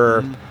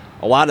for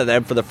a lot of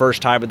them for the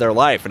first time in their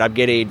life. And I'm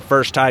getting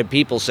first-time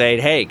people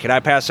saying, hey, can I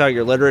pass out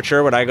your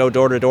literature when I go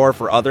door-to-door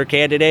for other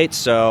candidates?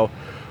 So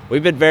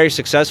we've been very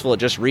successful at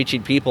just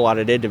reaching people on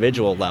an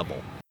individual level.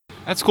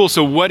 That's cool.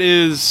 So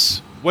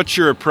what's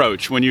your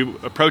approach? When you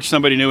approach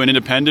somebody new, an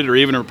independent or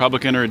even a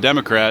Republican or a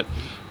Democrat,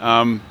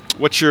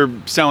 what's your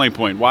selling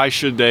point? Why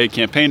should they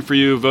campaign for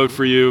you, vote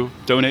for you,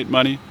 donate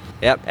money?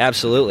 Yep,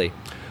 absolutely.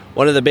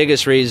 One of the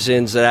biggest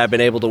reasons that I've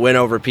been able to win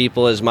over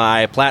people is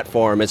my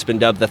platform. It's been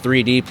dubbed the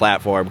 3D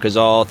platform because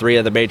all three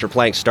of the major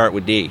planks start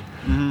with D.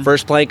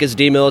 First plank is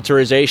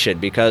demilitarization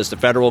because the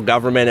federal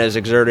government has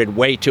exerted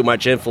way too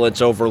much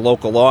influence over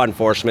local law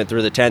enforcement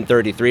through the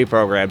 1033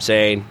 program,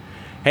 saying,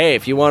 hey,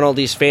 if you want all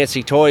these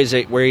fancy toys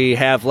that we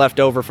have left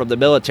over from the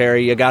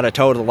military, you got to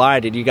toe the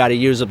line and you got to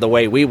use them the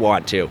way we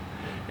want to.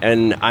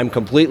 And I'm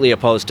completely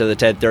opposed to the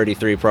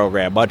 1033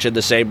 program, much in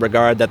the same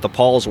regard that the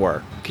Pauls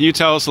were. Can you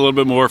tell us a little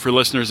bit more for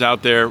listeners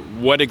out there,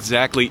 what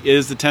exactly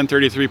is the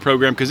 1033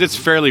 program? Because it's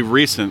fairly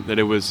recent that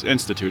it was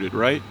instituted,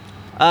 right?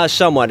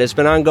 Somewhat. It's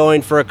been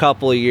ongoing for a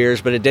couple of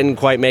years, but it didn't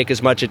quite make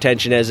as much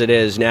attention as it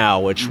is now,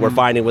 which we're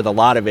finding with a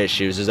lot of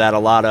issues, is that a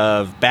lot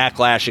of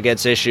backlash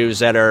against issues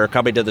that are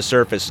coming to the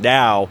surface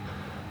now,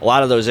 a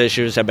lot of those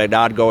issues have been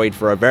ongoing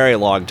for a very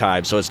long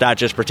time. So it's not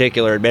just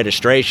particular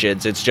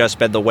administrations, it's just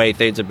been the way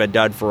things have been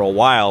done for a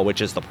while,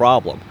 which is the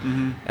problem.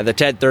 And the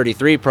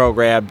 1033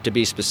 program, to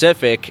be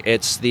specific,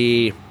 it's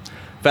the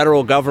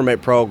federal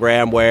government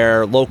program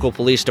where local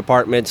police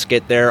departments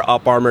get their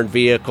up-armored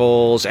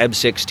vehicles,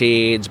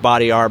 M16s,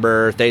 body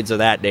armor, things of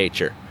that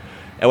nature.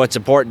 And what's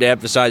important to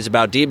emphasize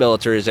about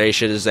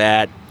demilitarization is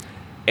that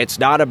it's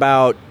not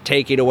about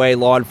taking away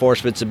law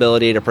enforcement's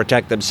ability to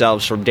protect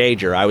themselves from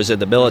danger. I was in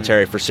the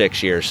military for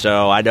 6 years,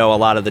 so I know a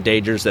lot of the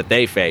dangers that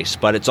they face.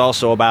 But it's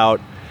also about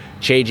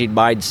changing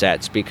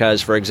mindsets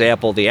because, for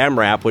example, the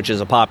MRAP, which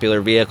is a popular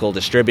vehicle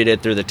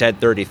distributed through the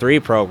 1033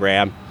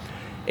 program,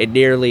 in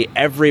nearly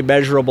every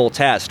measurable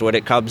test when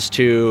it comes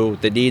to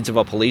the needs of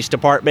a police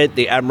department,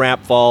 the MRAP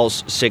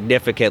falls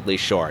significantly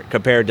short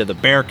compared to the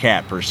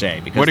Bearcat per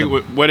se. Because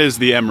what is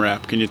the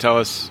MRAP? Can you tell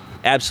us?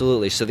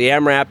 Absolutely. So the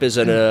MRAP is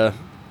a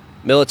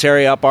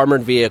military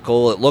up-armored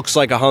vehicle. It looks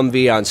like a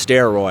Humvee on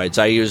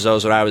steroids. I used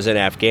those when I was in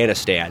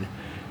Afghanistan.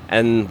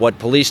 And what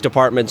police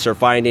departments are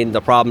finding the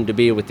problem to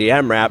be with the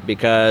MRAP,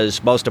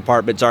 because most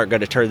departments aren't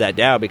going to turn that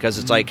down because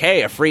it's like,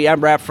 hey, a free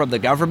MRAP from the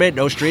government,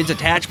 no strings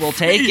attached, we'll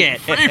take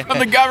it. Free from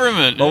the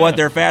government. But what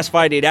they're fast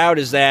finding out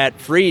is that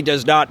free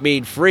does not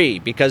mean free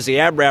because the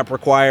MRAP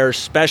requires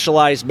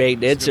specialized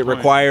maintenance. It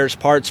requires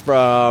parts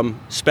from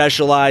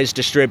specialized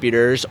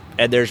distributors,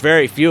 and there's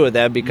very few of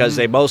them because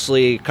they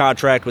mostly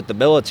contract with the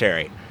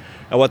military.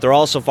 And what they're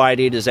also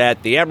finding is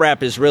that the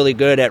MRAP is really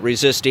good at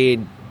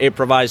resisting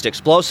improvised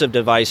explosive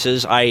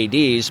devices,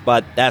 IEDs,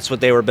 but that's what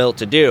they were built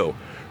to do.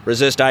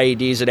 Resist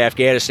IEDs in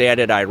Afghanistan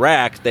and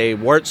Iraq. They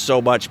weren't so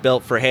much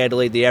built for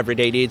handling the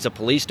everyday needs of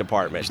police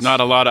departments. There's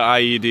not a lot of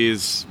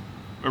IEDs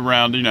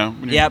around, when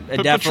you're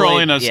definitely,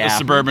 patrolling a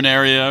suburban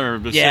area or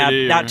a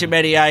city. Not too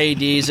many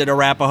IEDs in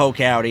Arapahoe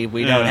County.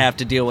 We don't have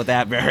to deal with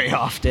that very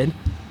often.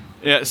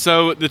 Yeah,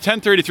 so the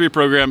 1033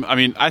 program,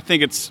 I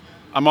think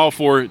I'm all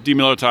for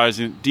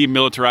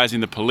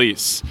demilitarizing the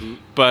police. Mm-hmm.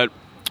 But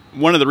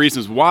one of the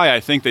reasons why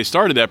I think they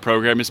started that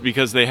program is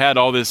because they had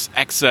all these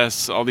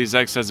excess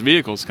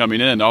vehicles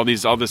coming in, all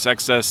this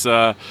excess,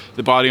 the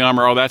body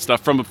armor, all that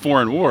stuff from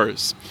foreign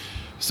wars.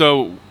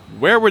 So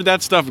where would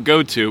that stuff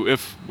go to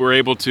if we're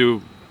able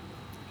to?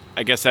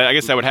 I guess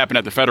that would happen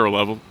at the federal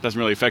level. Doesn't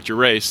really affect your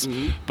race,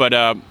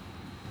 but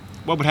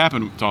what would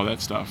happen to all that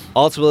stuff?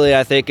 Ultimately,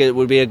 I think it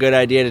would be a good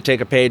idea to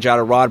take a page out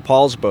of Ron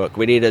Paul's book.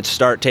 We need to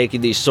start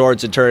taking these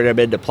swords and turning them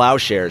into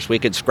plowshares. We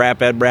could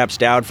scrap end wraps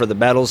down for the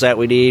metals that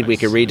we need. We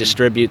could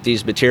redistribute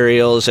these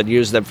materials and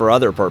use them for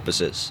other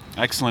purposes.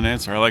 Excellent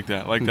answer. I like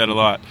that. I like that a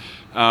lot.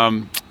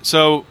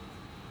 So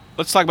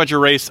let's talk about your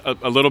race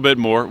a little bit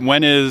more.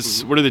 What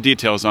are the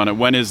details on it?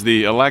 When is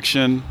the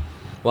election?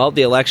 Well,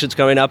 the election's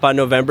coming up on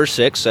November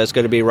 6th. That's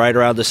going to be right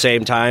around the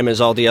same time as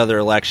all the other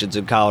elections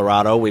in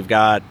Colorado. We've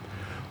got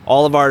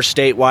all of our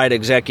statewide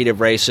executive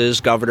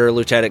races, governor,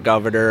 lieutenant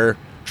governor,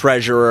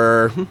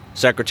 treasurer,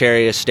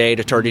 secretary of state,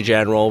 attorney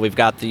general. We've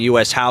got the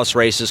U.S. House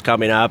races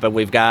coming up, and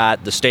we've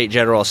got the state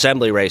general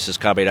assembly races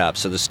coming up.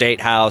 So the state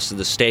house and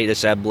the state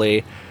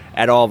assembly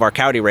and all of our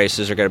county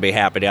races are going to be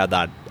happening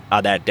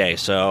on that day.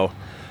 So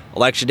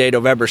election day,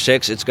 November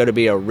 6th, it's going to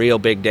be a real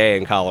big day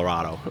in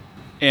Colorado.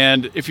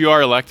 And if you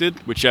are elected,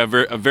 which you have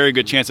a very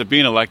good chance of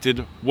being elected,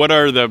 what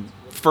are the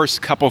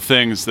first couple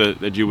things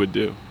that you would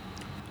do?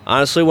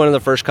 Honestly, one of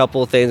the first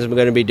couple of things I'm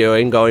going to be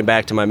doing, going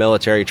back to my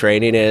military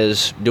training,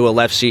 is do a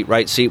left seat,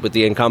 right seat with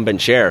the incumbent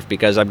sheriff,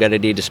 because I'm going to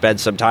need to spend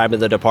some time in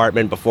the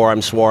department before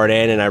I'm sworn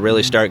in and I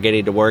really start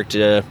getting to work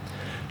to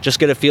just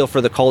get a feel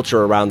for the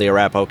culture around the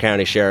Arapahoe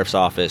County Sheriff's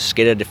Office,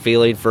 get a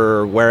feeling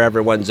for where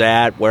everyone's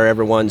at, where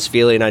everyone's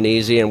feeling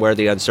uneasy, and where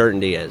the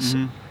uncertainty is.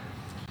 Mm-hmm.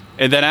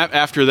 And then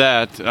after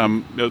that,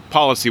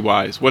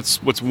 policy-wise,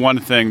 what's one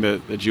thing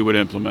that you would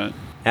implement?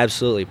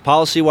 Absolutely.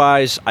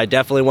 Policy-wise, I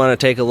definitely want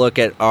to take a look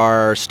at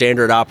our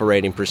standard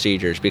operating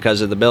procedures. Because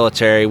of the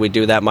military, we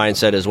do that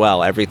mindset as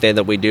well. Everything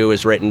that we do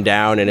is written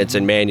down and it's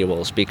in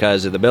manuals.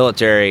 Because of the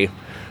military,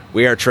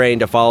 we are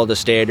trained to follow the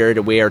standard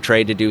and we are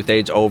trained to do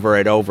things over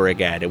and over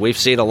again. And we've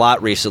seen a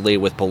lot recently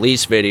with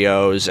police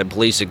videos and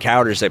police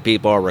encounters that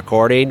people are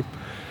recording.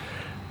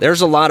 There's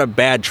a lot of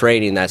bad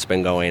training that's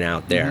been going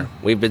out there.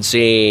 Mm-hmm. We've been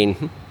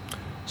seeing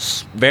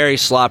very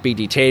sloppy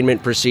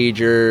detainment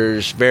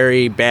procedures,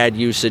 very bad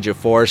usage of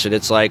force, and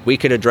it's like we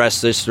could address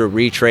this through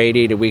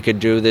retraining and we could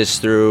do this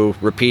through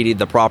repeating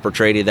the proper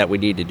training that we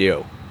need to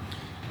do.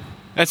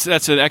 That's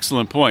an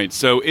excellent point.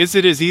 So is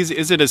it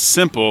as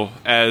simple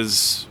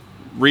as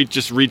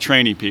just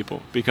retraining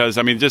people? Because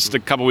just a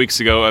couple weeks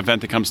ago, an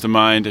event that comes to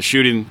mind,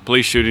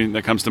 police shooting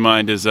that comes to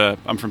mind is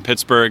I'm from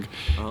Pittsburgh,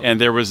 and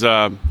there was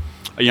a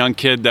young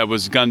kid that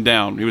was gunned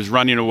down. He was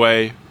running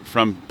away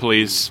from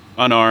police,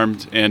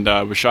 unarmed, and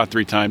was shot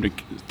three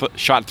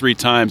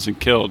times and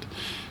killed.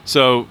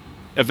 So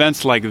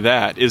events like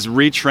that, is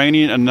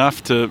retraining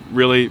enough to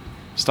really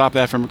stop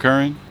that from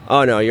occurring?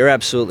 Oh, no, you're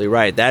absolutely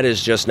right. That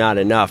is just not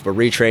enough, but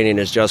retraining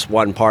is just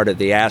one part of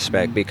the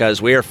aspect,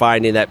 because we are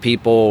finding that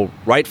people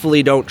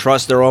rightfully don't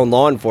trust their own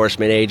law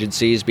enforcement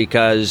agencies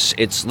because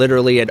it's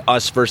literally an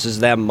us versus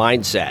them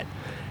mindset.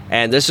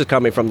 And this is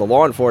coming from the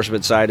law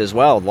enforcement side as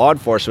well. Law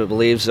enforcement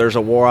believes there's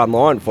a war on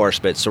law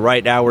enforcement. So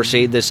right now we're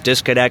seeing this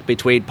disconnect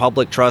between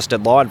public trust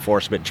and law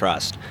enforcement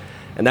trust.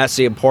 And that's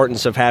the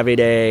importance of having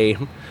a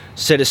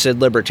citizen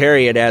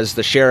libertarian as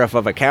the sheriff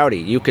of a county.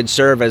 You can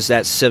serve as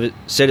that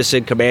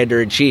citizen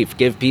commander-in-chief,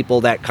 give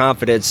people that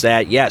confidence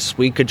that, yes,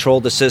 we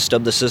control the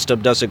system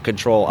doesn't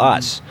control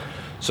us.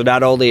 So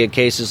not only in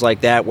cases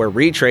like that where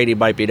retraining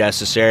might be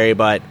necessary,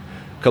 but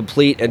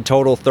complete and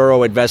total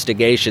thorough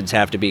investigations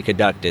have to be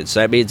conducted. So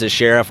that means as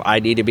sheriff,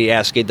 I need to be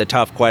asking the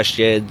tough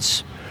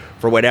questions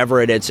for whenever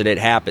an incident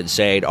happens,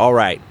 saying, all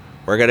right,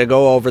 we're going to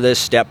go over this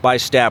step by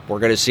step. We're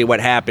going to see what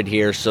happened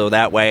here, so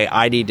that way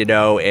I need to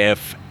know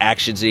if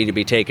actions need to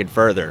be taken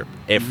further,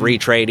 if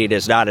retraining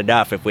is not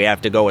enough, if we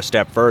have to go a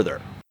step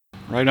further.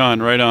 Right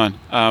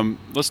on.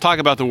 Let's talk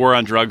about the war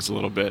on drugs a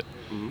little bit.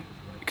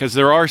 Because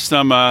there are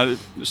some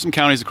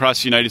counties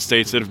across the United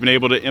States that have been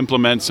able to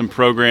implement some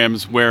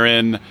programs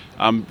wherein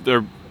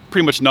they're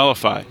pretty much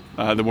nullify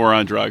the war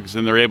on drugs,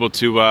 and they're able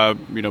to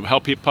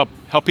help people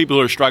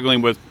who are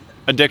struggling with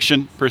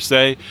addiction per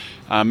se,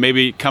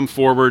 maybe come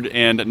forward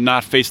and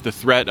not face the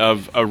threat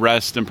of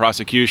arrest and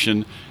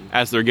prosecution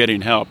as they're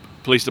getting help.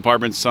 Police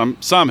departments, some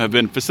have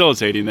been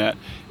facilitating that.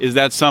 Is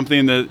that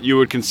something that you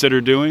would consider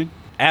doing?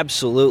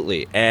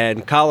 Absolutely.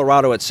 And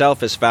Colorado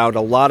itself has found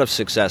a lot of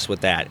success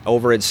with that.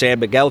 Over in San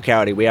Miguel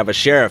County, we have a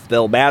sheriff,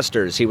 Bill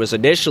Masters. He was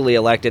initially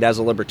elected as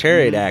a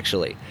libertarian,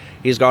 actually.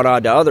 He's gone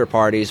on to other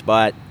parties,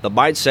 but the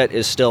mindset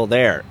is still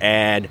there.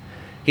 And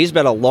he's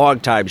been a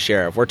long-time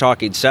sheriff. We're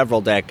talking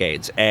several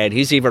decades. And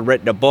he's even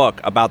written a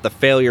book about the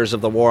failures of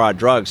the war on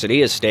drugs. And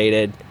he has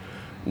stated,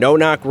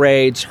 no-knock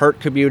raids hurt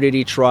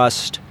community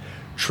trust,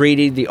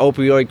 treating the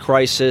opioid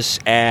crisis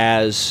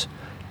as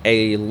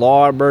a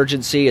law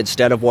emergency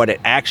instead of what it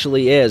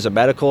actually is, a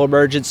medical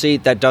emergency,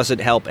 that doesn't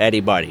help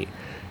anybody.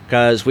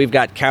 Because we've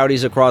got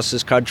counties across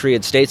this country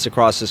and states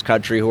across this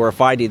country who are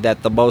finding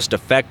that the most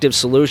effective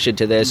solution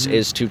to this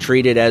is to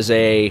treat it as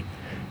a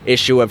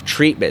issue of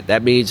treatment.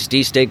 That means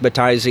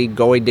destigmatizing,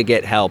 going to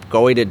get help,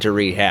 going into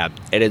rehab,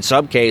 and in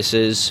some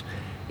cases,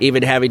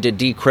 even having to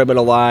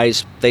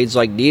decriminalize things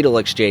like needle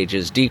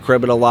exchanges,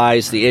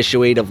 decriminalize the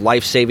issuing of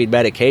life-saving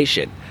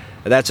medication.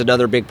 And that's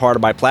another big part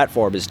of my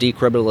platform is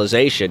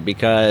decriminalization,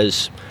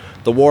 because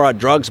the war on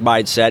drugs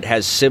mindset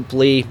has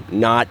simply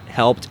not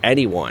helped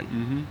anyone.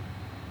 Mm-hmm.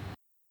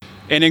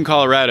 And in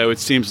Colorado, it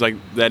seems like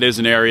that is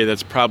an area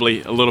that's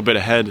probably a little bit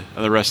ahead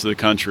of the rest of the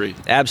country.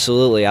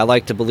 Absolutely. I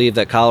like to believe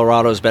that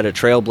Colorado's been a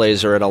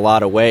trailblazer in a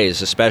lot of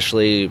ways,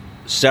 especially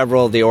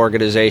several of the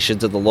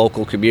organizations and the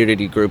local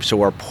community groups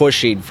who are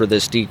pushing for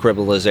this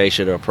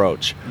decriminalization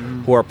approach,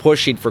 who are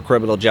pushing for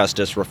criminal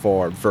justice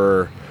reform,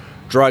 for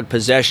drug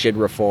possession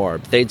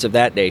reform, things of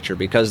that nature,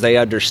 because they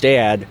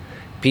understand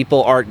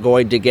people aren't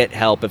going to get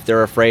help if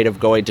they're afraid of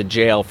going to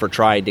jail for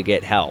trying to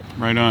get help.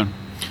 Right on.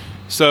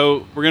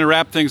 So we're going to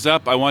wrap things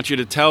up. I want you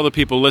to tell the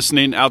people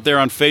listening out there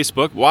on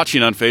Facebook,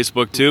 watching on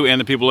Facebook too, and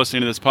the people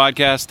listening to this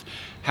podcast,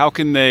 how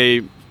can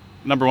they,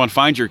 number one,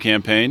 find your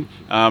campaign,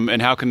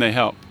 and how can they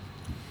help?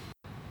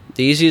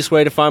 The easiest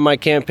way to find my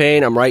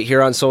campaign, I'm right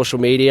here on social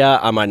media.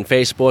 I'm on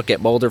Facebook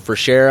at Mulder for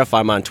Sheriff.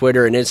 I'm on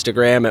Twitter and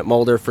Instagram at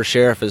Mulder for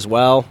Sheriff as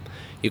well.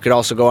 You could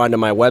also go onto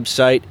my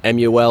website,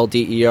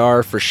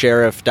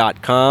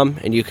 mulderforsheriff.com,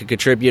 and you can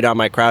contribute on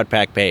my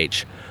CrowdPack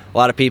page. A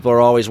lot of people are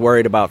always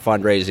worried about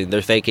fundraising.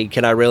 They're thinking,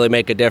 can I really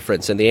make a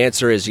difference? And the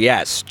answer is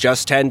yes.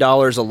 Just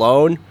 $10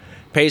 alone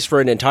pays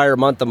for an entire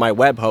month of my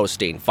web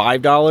hosting.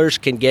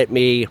 $5 can get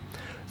me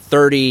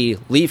 30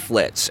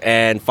 leaflets,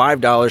 and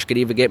 $5 could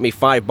even get me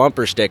 5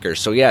 bumper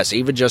stickers. So yes,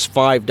 even just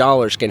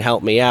 $5 can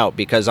help me out,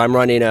 because I'm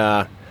running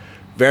a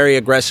very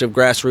aggressive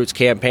grassroots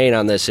campaign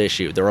on this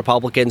issue. The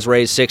Republicans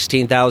raised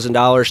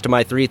 $16,000 to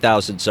my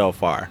 $3,000 so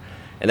far.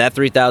 And that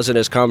 $3,000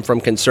 has come from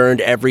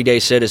concerned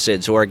everyday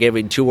citizens who are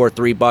giving $2 or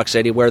 $3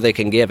 anywhere they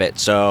can give it.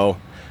 So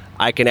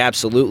I can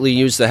absolutely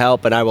use the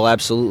help, and I will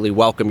absolutely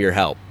welcome your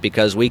help,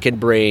 because we can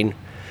bring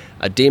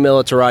a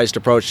demilitarized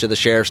approach to the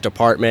sheriff's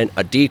department,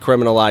 a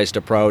decriminalized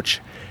approach,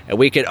 and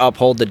we can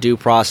uphold the due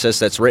process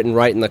that's written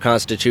right in the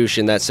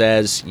Constitution that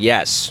says,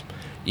 yes,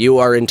 you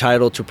are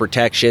entitled to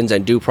protections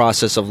and due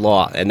process of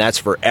law, and that's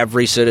for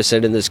every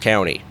citizen in this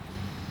county.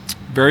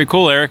 Very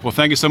cool, Eric. Well,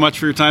 thank you so much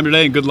for your time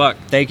today, and good luck.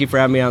 Thank you for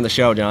having me on the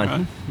show, John. All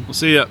right. We'll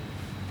see you.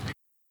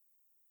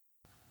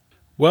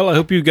 Well, I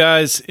hope you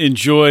guys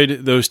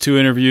enjoyed those 2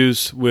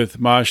 interviews with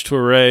Maj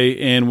Toure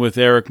and with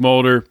Eric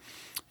Mulder.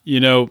 You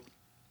know,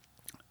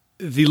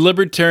 the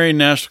Libertarian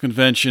National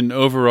Convention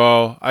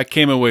overall, I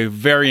came away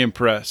very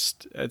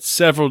impressed at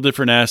several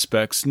different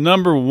aspects.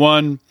 Number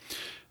one,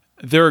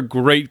 there are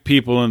great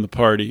people in the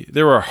party.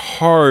 There are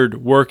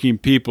hard-working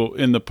people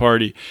in the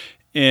party.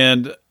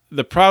 And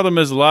the problem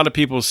is a lot of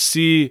people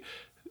see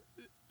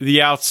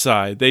the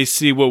outside. They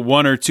see what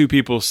 1 or 2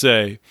 people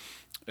say.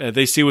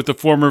 They see what the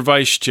former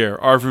vice chair,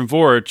 Arvin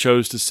Vohra,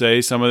 chose to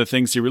say, some of the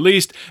things he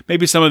released,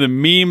 maybe some of the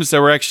memes that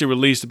were actually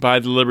released by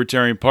the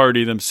Libertarian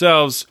Party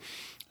themselves.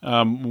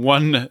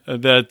 One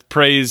that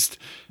praised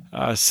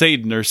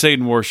Satan or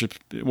Satan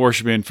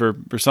worshiping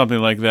for something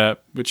like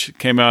that, which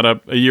came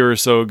out a year or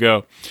so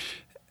ago.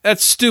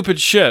 That's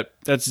stupid shit.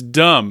 That's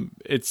dumb.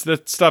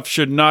 That stuff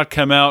should not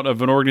come out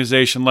of an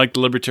organization like the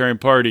Libertarian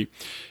Party.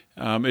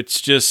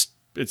 It's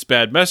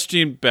bad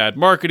messaging, bad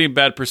marketing,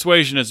 bad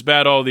persuasion. It's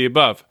bad all the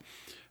above.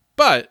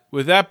 But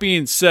with that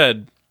being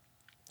said,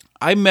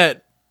 I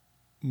met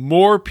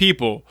more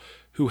people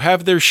who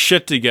have their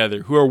shit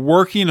together, who are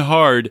working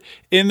hard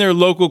in their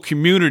local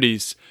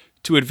communities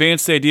to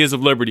advance the ideas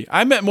of liberty.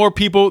 I met more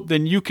people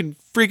than you can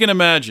freaking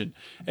imagine.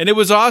 And it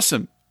was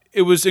awesome.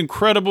 It was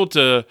incredible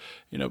to,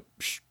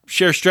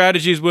 share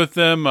strategies with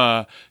them,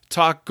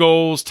 talk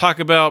goals, talk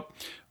about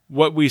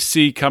what we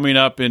see coming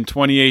up in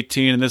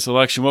 2018 in this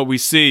election, what we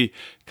see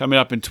coming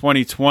up in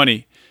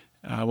 2020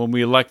 when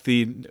we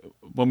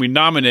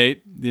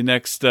nominate the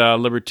next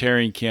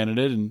libertarian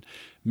candidate and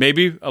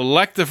maybe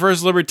elect the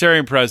first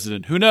libertarian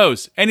president. Who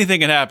knows? Anything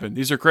can happen.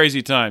 These are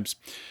crazy times.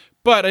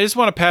 But I just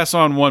want to pass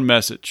on one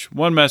message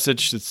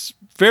that's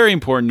very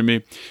important to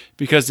me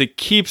because it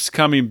keeps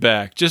coming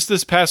back. Just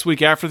this past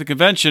week after the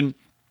convention,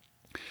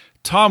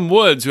 Tom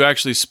Woods, who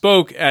actually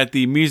spoke at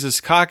the Mises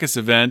Caucus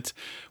event,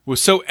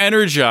 was so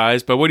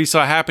energized by what he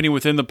saw happening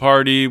within the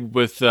party,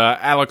 with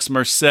Alex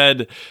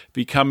Merced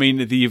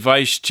becoming the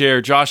vice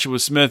chair, Joshua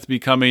Smith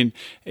becoming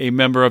a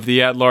member of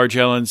the at-large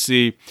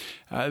LNC.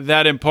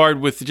 That in part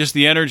with just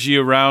the energy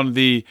around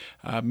the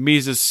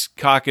Mises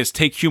Caucus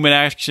Take Human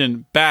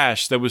Action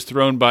bash that was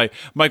thrown by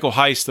Michael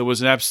Heist that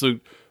was an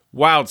absolute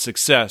wild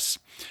success.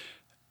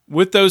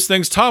 With those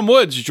things, Tom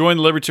Woods joined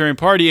the Libertarian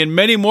Party, and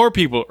many more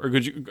people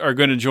are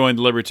going to join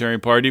the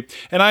Libertarian Party.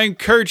 And I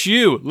encourage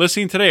you,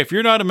 listening today, if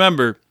you're not a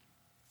member,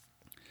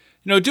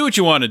 do what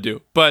you want to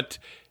do. But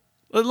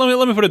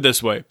let me put it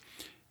this way.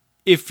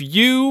 if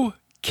you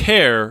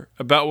care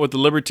about what the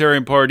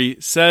Libertarian Party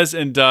says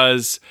and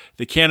does,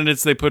 the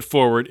candidates they put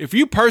forward, if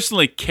you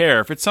personally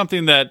care, if it's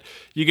something that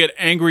you get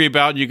angry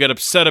about and you get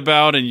upset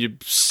about and you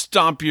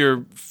stomp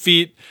your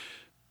feet,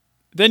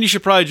 then you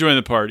should probably join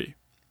the party.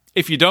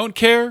 If you don't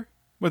care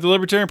what the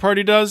Libertarian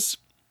Party does,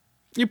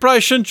 you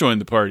probably shouldn't join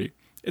the party.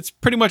 It's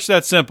pretty much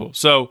that simple.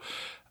 So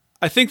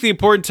I think the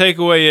important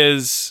takeaway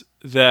is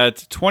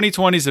that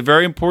 2020 is a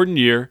very important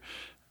year.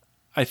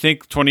 I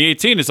think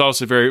 2018 is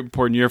also a very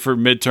important year for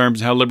midterms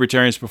and how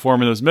libertarians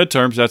perform in those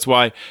midterms. That's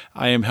why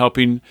I am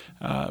helping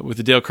with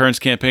the Dale Kearns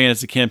campaign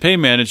as the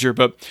campaign manager.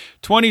 But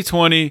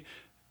 2020,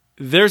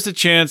 there's a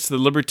chance the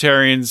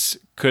libertarians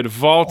could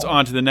vault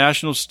onto the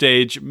national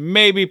stage,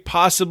 maybe,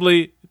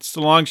 possibly, it's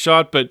a long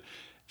shot, but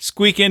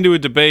squeak into a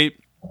debate.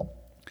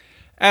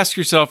 Ask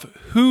yourself,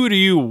 who do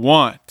you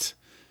want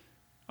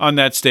on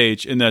that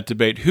stage in that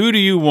debate? Who do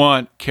you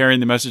want carrying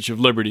the message of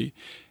liberty?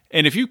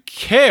 And if you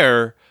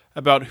care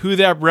about who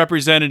that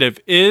representative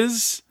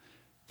is,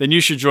 then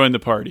you should join the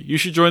party. You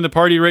should join the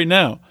party right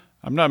now.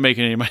 I'm not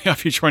making any money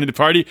off you joining the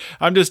party.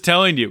 I'm just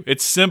telling you,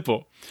 it's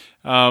simple.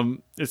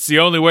 It's the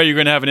only way you're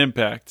going to have an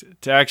impact,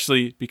 to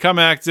actually become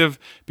active,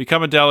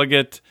 become a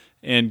delegate,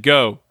 and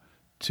go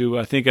to,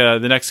 I think, the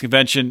next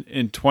convention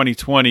in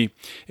 2020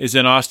 is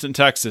in Austin,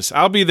 Texas.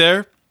 I'll be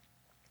there.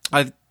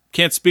 I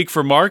can't speak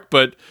for Mark,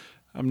 but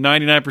I'm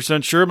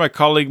 99% sure my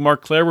colleague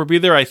Mark Claire will be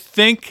there. I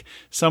think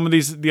some of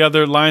the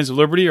other Lions of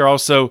Liberty are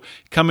also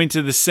coming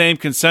to the same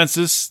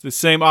consensus, the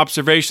same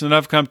observation that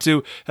I've come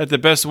to, that the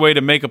best way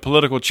to make a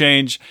political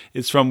change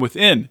is from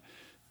within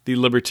the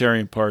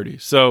Libertarian Party.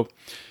 So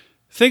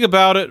think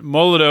about it,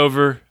 mull it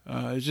over.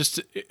 It's just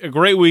a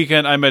great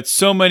weekend. I met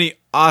so many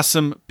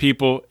awesome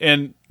people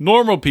and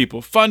normal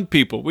people, fun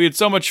people. We had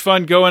so much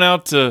fun going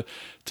out to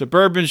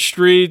Bourbon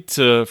Street,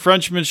 to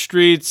Frenchman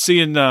Street,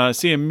 seeing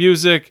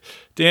music,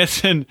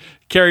 dancing,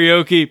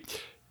 karaoke.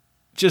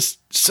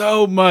 Just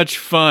so much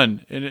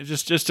fun, and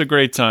it's just a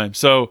great time.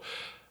 So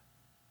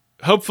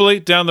hopefully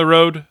down the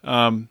road,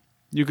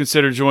 you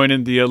consider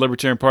joining the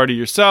Libertarian Party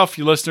yourself,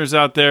 you listeners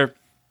out there.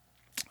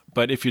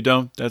 But if you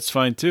don't, that's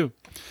fine too.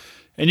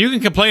 And you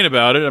can complain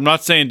about it. I'm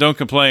not saying don't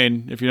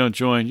complain if you don't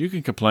join. You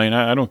can complain.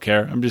 I don't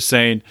care. I'm just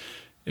saying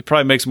it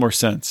probably makes more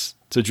sense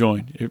to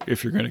join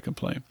if you're going to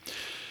complain.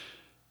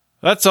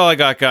 That's all I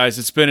got, guys.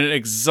 It's been an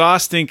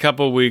exhausting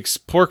couple of weeks.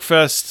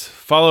 PorcFest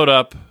followed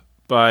up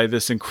by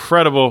this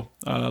incredible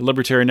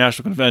Libertarian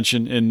National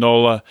Convention in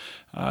NOLA.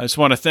 I just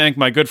want to thank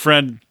my good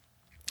friend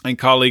and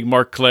colleague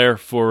Mark Claire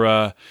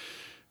for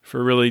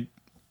really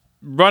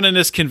running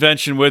this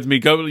convention with me,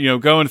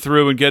 going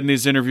through and getting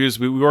these interviews.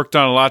 We worked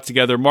on a lot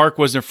together. Mark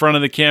was in front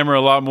of the camera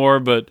a lot more,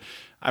 but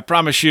I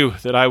promise you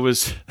that I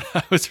was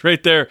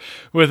right there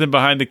with him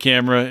behind the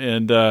camera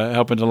and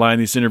helping to line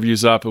these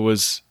interviews up. It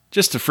was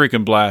just a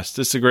freaking blast.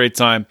 Just a great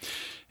time.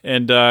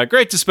 And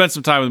great to spend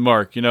some time with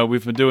Mark.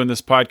 We've been doing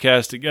this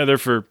podcast together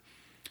for a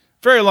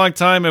very long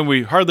time, and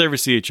we hardly ever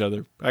see each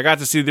other. I got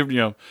to see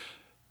the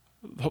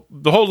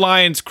whole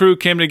Lions crew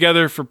came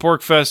together for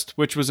PorcFest,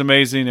 which was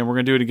amazing, and we're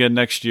going to do it again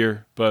next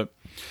year. But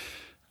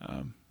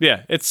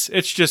yeah, it's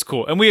just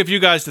cool. And we have you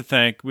guys to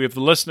thank. We have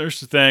the listeners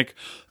to thank.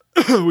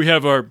 We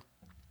have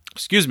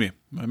excuse me,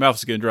 my mouth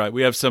is getting dry.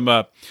 We have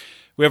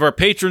we have our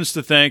patrons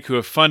to thank who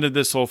have funded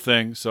this whole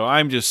thing. So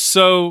I'm just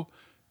so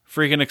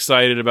freaking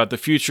excited about the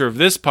future of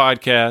this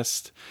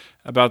podcast,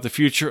 about the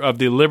future of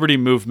the Liberty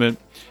movement,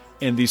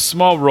 and the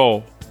small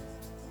role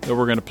that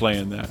we're going to play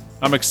in that.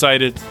 I'm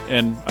excited,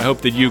 and I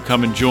hope that you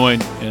come and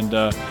join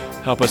and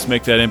help us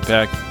make that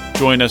impact.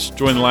 Join us,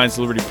 join the Lions of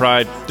Liberty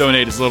Pride,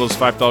 donate as little as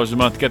 $5 a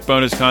month, get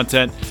bonus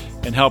content,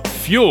 and help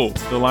fuel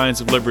the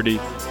Lions of Liberty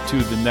to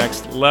the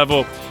next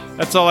level.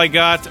 That's all I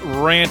got.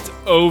 Rant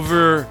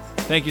over.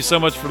 Thank you so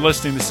much for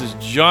listening. This is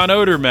John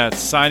Odermatt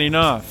signing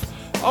off.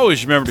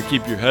 Always remember to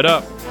keep your head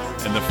up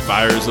and the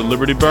fires of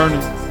liberty burning.